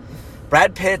Pitt.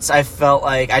 Brad Pitt's, I felt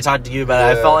like, I talked to you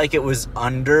about it, I felt like it was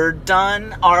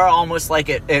underdone, or almost like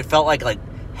it felt like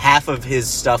half of his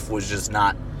stuff was just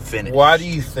not finished. Why do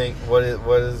you think? What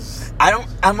is? I don't,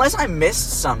 unless I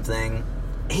missed something,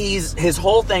 his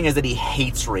whole thing is that he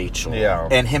hates Rachel. Yeah.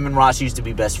 And him and Ross used to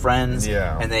be best friends.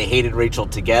 Yeah. And they hated Rachel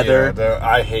together. Yeah,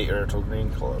 I hate Ertl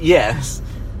Green Club. Yes.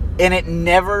 And it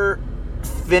never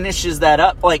finishes that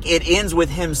up. Like, it ends with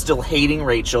him still hating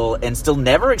Rachel and still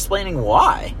never explaining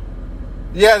why.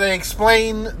 Yeah, they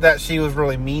explain that she was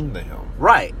really mean to him.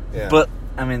 Right. Yeah. But,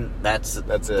 I mean, that's it.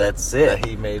 That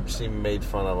she made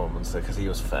fun of him and stuff because he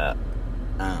was fat.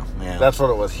 Oh, yeah. That's what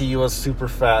it was. He was super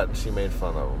fat and she made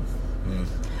fun of him.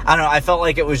 I don't know. I felt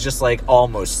like it was just, like,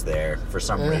 almost there for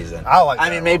some reason. I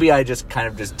mean, maybe I just kind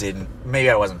of just didn't. Maybe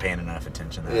I wasn't paying enough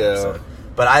attention to that episode.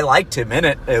 But I liked him in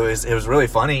it. It was really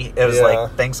funny. It was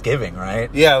like Thanksgiving, right?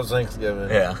 Yeah, it was Thanksgiving.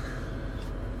 Yeah.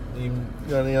 You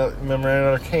got remember any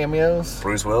other cameos?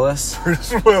 Bruce Willis?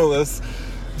 Bruce Willis.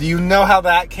 Do you know how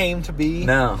that came to be?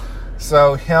 No.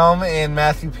 So him and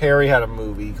Matthew Perry had a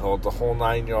movie called The Whole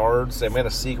 9 Yards. They made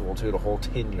a sequel to The Whole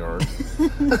 10 Yards.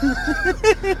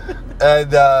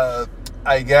 And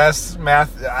I guess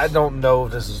I don't know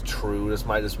if this is true. This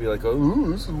might just be like,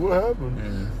 ooh, this is what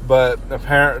happened. But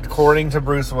apparently, according to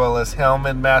Bruce Willis, him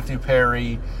and Matthew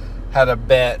Perry had a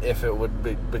bet if it would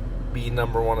be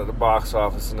number one at the box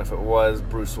office, and if it was,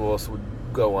 Bruce Willis would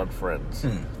go on Friends.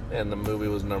 And the movie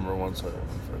was number one, so it went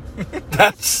on Friends.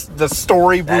 That's the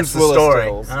story Bruce Willis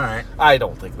tells. All right. I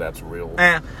don't think that's real.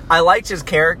 I liked his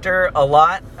character a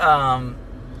lot.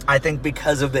 I think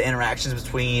because of the interactions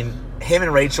between him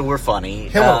and Rachel were funny.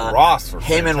 Him and Ross were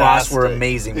Him and Ross were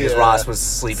amazing because Ross was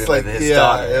sleeping with his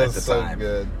daughter at the time.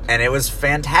 Good. And it was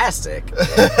fantastic.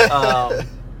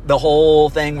 The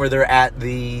whole thing where they're at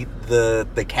the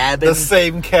cabin. The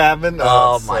same cabin.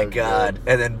 Oh my God.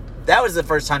 Good. And then that was the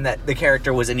first time that the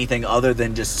character was anything other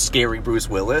than just scary Bruce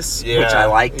Willis, which I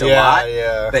liked a lot.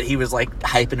 Yeah. That he was like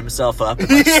hyping himself up and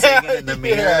like singing in the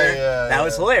mirror. That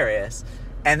was hilarious.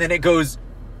 And then it goes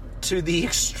to the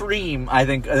extreme, I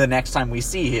think, the next time we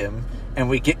see him, and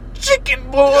we get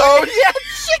Chicken Boy. Oh yeah,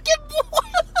 Chicken Boy.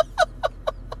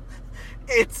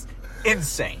 It's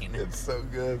insane. It's so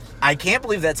good. I can't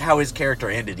believe that's how his character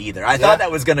ended either. I thought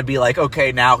that was going to be like,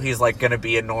 okay, now he's like going to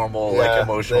be a normal, like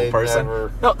emotional person.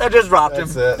 No, that just dropped him.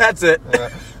 That's it. Yeah.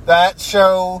 That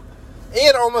show,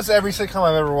 and almost every sitcom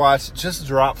I've ever watched, just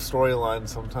drop storylines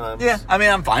sometimes. Yeah, I mean,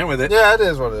 I'm fine with it. Yeah, it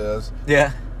is what it is.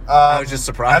 Yeah. I was just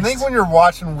surprised. I think when you're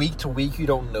watching week to week, you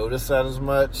don't notice that as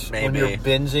much. Maybe. When you're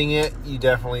binging it, you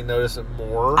definitely notice it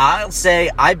more. I'll say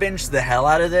I binged the hell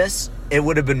out of this. It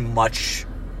would have been much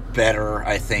better,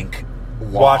 I think,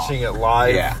 watching it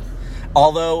live. Yeah.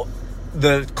 Although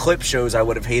the clip shows I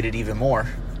would have hated even more,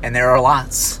 and there are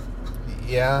lots.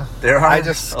 Yeah, there are. I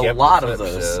just a lot of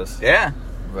those. Shows, yeah,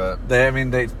 but they're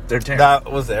terrible. That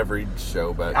was every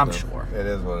show back then. I'm sure it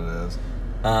is what it is.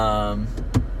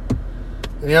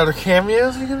 Any other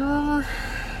cameos you can remember?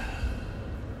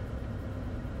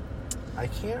 I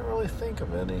can't really think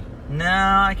of any. No,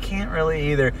 I can't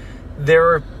really either.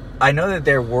 I know that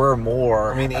there were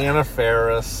more. I mean, Anna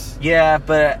Faris. Yeah,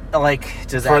 but like,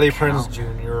 does Freddie that count?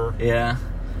 Prinze Jr. Yeah.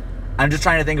 I'm just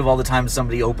trying to think of all the times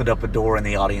somebody opened up a door and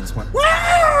the audience went,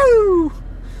 "Woo!"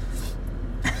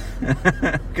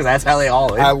 Because that's how they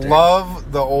all ended. I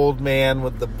love the old man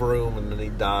with the broom and then he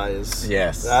dies.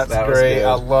 Yes. That's great.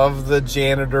 I love the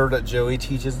janitor that Joey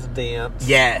teaches to dance.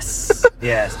 Yes.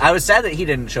 Yes. I was sad that he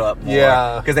didn't show up more.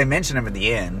 Yeah. Because they mentioned him in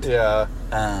the end. Yeah.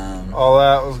 All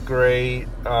that was great.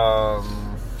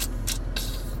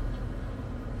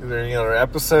 Is there any other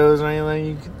episodes or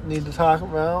anything you need to talk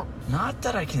about? Not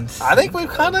that I can think I think we've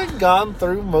kind of gone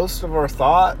through most of our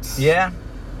thoughts. Yeah.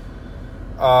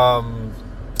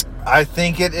 I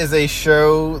think it is a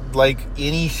show like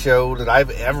any show that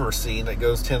I've ever seen that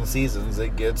goes 10 seasons.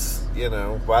 It gets,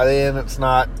 by the end it's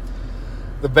not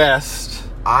the best.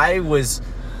 I was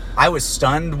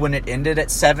stunned when it ended at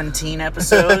 17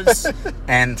 episodes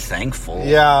and thankful.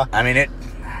 Yeah. I mean,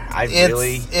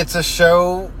 it's a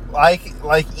show like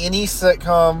any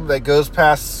sitcom that goes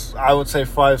past, I would say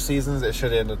 5 seasons, it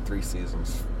should end in 3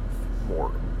 seasons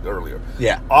more earlier.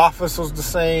 Yeah. Office was the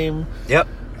same. Yep.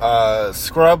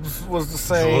 Scrubs was the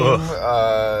same.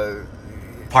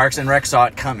 Parks and Rec saw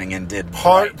it coming and did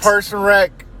Parks and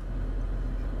Rec.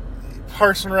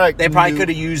 They probably could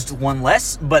have used one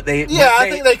less, but I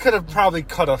think they could have probably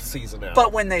cut a season out.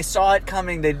 But when they saw it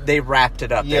coming, they wrapped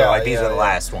it up. Yeah, like these are the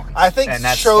last ones. I think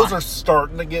shows are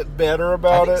starting to get better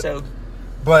about it. So.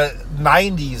 But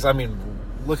 90s, I mean,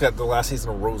 look at the last season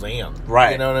of Roseanne.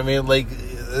 Right. You know what I mean? Like,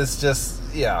 it's just,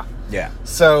 yeah. Yeah.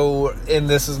 So, and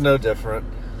this is no different.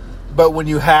 But when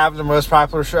you have the most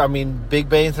popular show, I mean, Big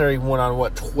Bang Theory went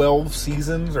on, 12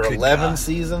 seasons or 11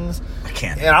 seasons? I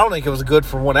can't. And I don't think it was good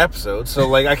for one episode.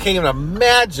 So, I can't even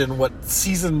imagine what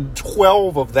season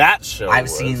 12 of that show was.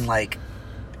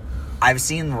 I've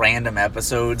seen random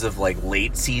episodes of,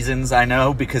 late seasons, I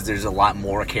know, because there's a lot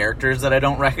more characters that I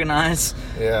don't recognize.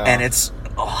 Yeah. And it's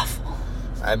awful.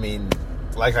 I mean,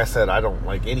 like I said, I don't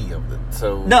like any of it.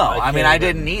 So no, I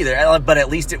didn't either. But at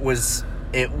least it wasn't.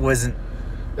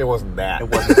 It wasn't that. It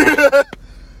wasn't that.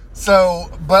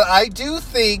 So, but I do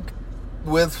think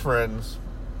with Friends,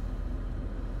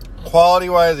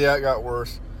 quality-wise, it got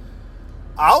worse.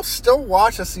 I'll still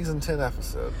watch a season 10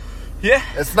 episode. Yeah.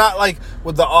 It's not like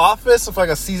with The Office, if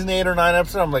a season 8 or 9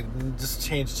 episode, I'm like, just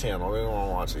change the channel. I don't want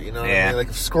to watch it. You know what I mean? Like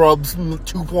if Scrubs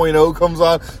 2.0 comes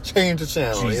on, change the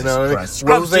channel. Jesus you know what I mean?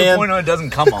 Scrubs 2.0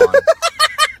 doesn't come on. Yeah,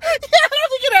 I don't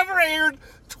think it ever aired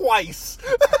twice.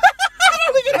 I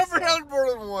don't think it ever aired more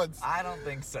than once. I don't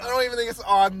think so. I don't even think it's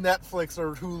on Netflix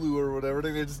or Hulu or whatever. I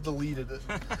think they just deleted it.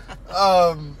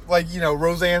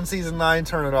 Roseanne season 9,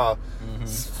 turn it off. Mm-hmm.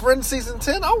 Friends season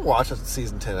 10, I'll watch a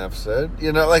season 10 episode.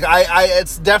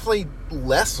 It's definitely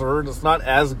lesser and it's not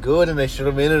as good, and they should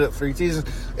have ended at 3 seasons.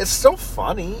 It's still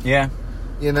funny. Yeah.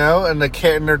 And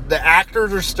the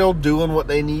actors are still doing what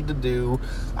they need to do.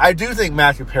 I do think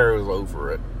Matthew Perry was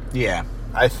over it. Yeah.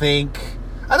 I think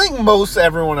most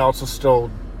everyone else is still.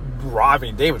 I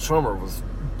mean, David Schwimmer was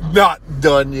not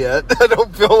done yet. I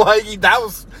don't feel like that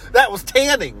was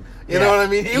tanning. You know what I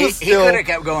mean? He could have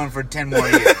kept going for 10 more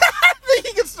years. I think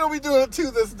he could still be doing it to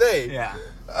this day. Yeah.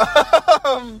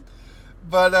 I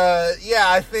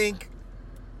think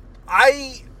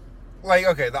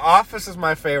The Office is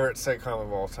my favorite sitcom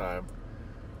of all time.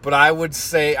 But I would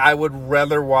say I would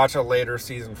rather watch a later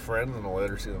season Friends than a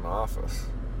later season Office.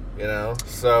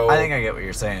 So I think I get what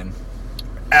you're saying.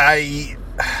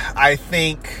 I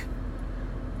think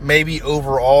maybe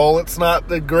overall it's not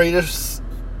the greatest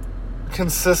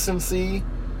consistency,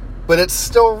 But it's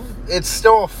still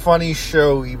a funny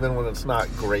show, even when it's not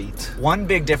great. One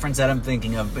big difference that I'm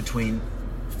thinking of between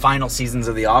final seasons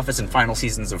of The Office and final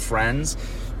seasons of Friends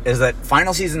is that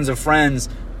final seasons of Friends,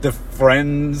 the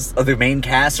friends of the main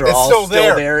cast are all still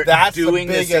there That's doing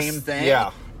the same thing.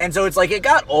 Yeah. And so it's like it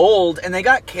got old and they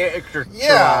got characterized.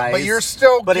 Yeah, but you're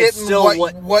still getting it's still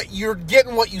what you're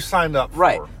getting what you signed up for.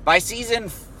 Right. By season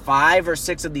 5 or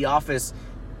 6 of The Office,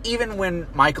 even when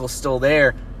Michael's still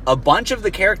there, a bunch of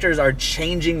the characters are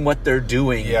changing what they're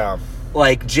doing. Yeah.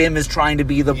 Like, Jim is trying to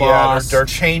be the boss. They're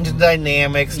changing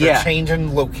dynamics. They're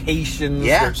changing locations.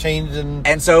 Yeah. They're changing...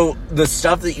 And so, the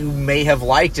stuff that you may have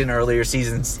liked in earlier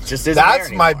seasons just isn't That's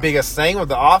there my anymore. biggest thing with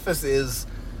The Office is...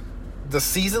 The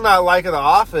season I like of The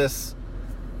Office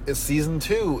is season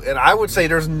 2. And I would say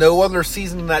there's no other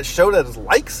season in that show that is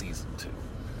like season 2.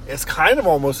 It's kind of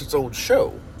almost its own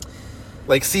show.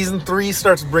 Like, season 3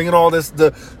 starts bringing all this,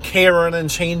 the Karen and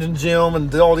changing Jim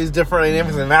and all these different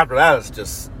dynamics, and after that, it's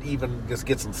just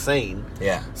gets insane.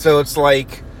 Yeah. So it's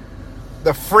like,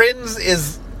 the Friends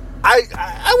is,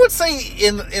 I would say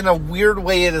in a weird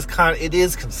way, it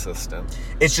is consistent.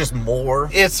 It's just more.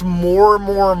 It's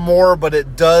more, but it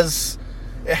has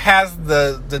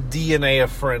the DNA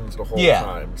of Friends the whole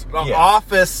time. So The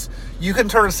Office, you can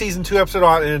turn a season 2 episode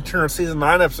on and turn a season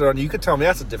 9 episode on, you can tell me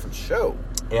that's a different show.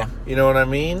 Yeah. You know what I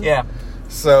mean? Yeah.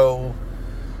 So,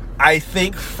 I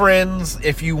think Friends,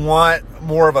 if you want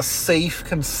more of a safe,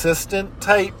 consistent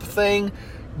type thing,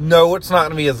 no, it's not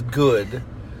going to be as good.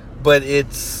 But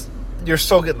you're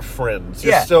still getting Friends.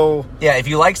 You're still... Yeah, if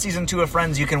you like season 2 of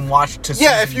Friends, you can watch to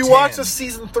season 10. Yeah, if you watch a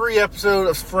season 3 episode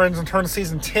of Friends and turn to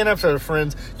season 10 episode of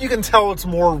Friends, you can tell it's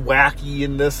more wacky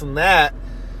and this and that.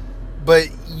 But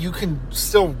you can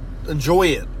still enjoy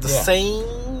it.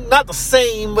 Not the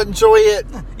same, but enjoy it.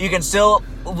 You can still,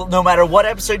 no matter what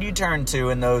episode you turn to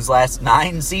in those last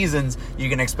 9 seasons, you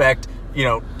can expect,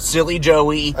 silly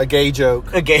Joey. A gay joke.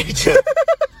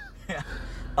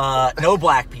 No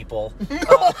black people.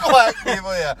 No black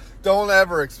people, yeah. Don't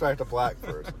ever expect a black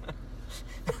person.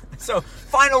 So,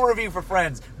 final review for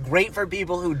Friends. Great for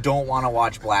people who don't want to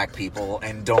watch black people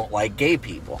and don't like gay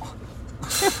people.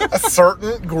 A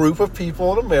certain group of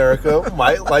people in America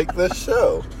might like this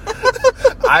show.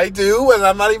 I do, and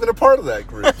I'm not even a part of that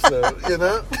group, so,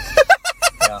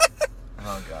 Yeah.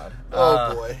 Oh, God.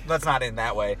 Oh, boy. Let's not end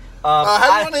that way.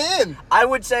 I want to end. I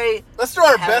would say... Let's do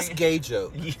our best gay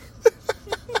joke.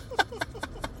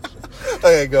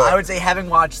 Okay, go. I would say, having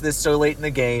watched this so late in the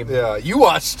game... Yeah, you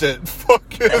watched it.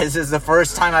 Fuck it. This is the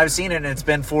first time I've seen it, and it's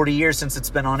been 40 years since it's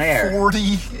been on air. 40?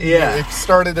 Yeah. It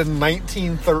started in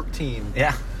 1913.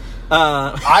 Yeah.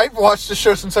 I've watched the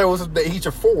show since I was at the age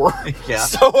of 4. Yeah.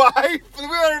 So we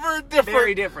are very different.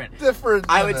 Very different.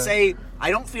 I would say, I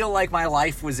don't feel like my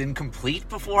life was incomplete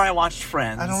before I watched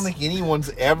Friends. I don't think anyone's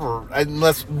ever,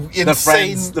 unless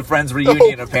The Friends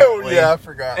reunion, apparently. Oh, yeah, I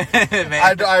forgot.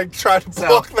 I tried to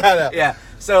block that out. Yeah.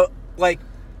 So,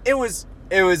 it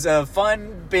was a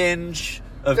fun binge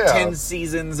of 10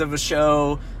 seasons of a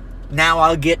show. Now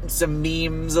I'll get some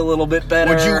memes a little bit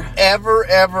better. Would you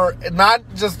ever, not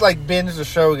just binge the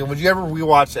show again, would you ever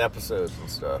rewatch episodes and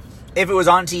stuff? If it was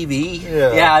on TV,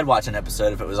 yeah, I'd watch an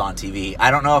episode if it was on TV. I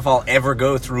don't know if I'll ever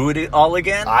go through it all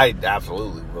again. I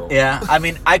absolutely will. Yeah, I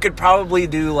mean, I could probably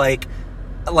do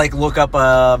look up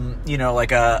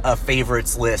a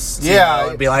favorites list.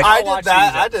 Yeah, be like,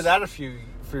 I did that a few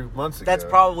months ago. That's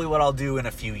probably what I'll do in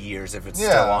a few years if it's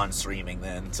still on streaming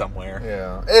then somewhere.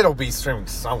 Yeah, it'll be streaming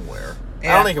somewhere.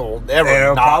 Yeah. I don't think it will ever.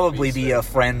 It'll not probably be streaming. a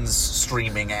Friends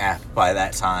streaming app by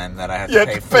that time that I have to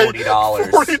pay $40.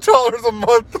 $40 a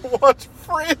month to watch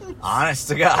Friends. Honest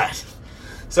to God.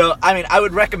 So, I mean, I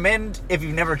would recommend, if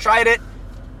you've never tried it,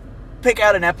 pick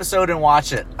out an episode and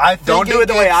watch it. Don't do it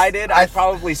the way I did. I'd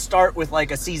probably start with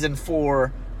a season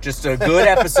 4, just a good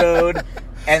episode,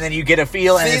 and then you get a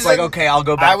feel, and it's okay, I'll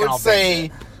go back and I'll say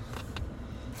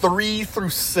 3 through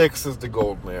 6 is the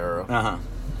golden era. Uh-huh.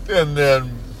 And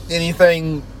then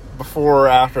anything before or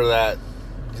after that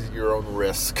is your own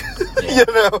risk. Yeah.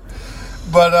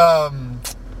 But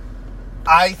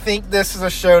I think this is a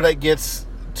show that gets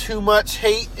too much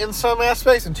hate in some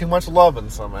aspects and too much love in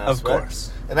some aspects. Of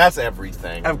course. And that's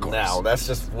everything of course. Now. That's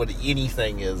just what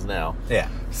anything is now. Yeah.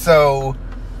 So,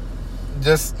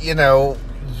 just,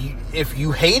 if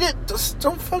you hate it, just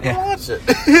don't fucking watch it.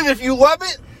 If you love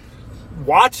it,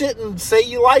 watch it and say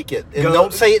you like it. And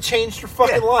don't say it changed your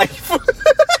fucking life.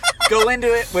 Go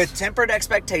into it with tempered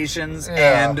expectations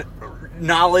and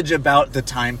knowledge about the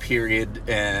time period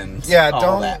and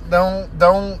all that.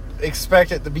 Don't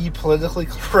expect it to be politically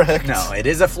correct. No, it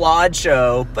is a flawed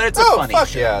show, but it's a funny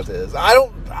show. Yeah, it is.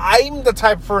 I'm the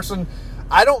type of person,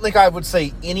 I don't think I would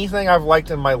say anything I've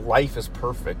liked in my life is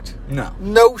perfect. No.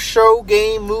 No show,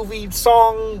 game, movie,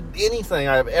 song, anything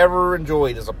I've ever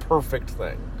enjoyed is a perfect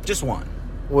thing. Just one.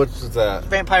 What's that?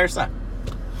 Vampire Son.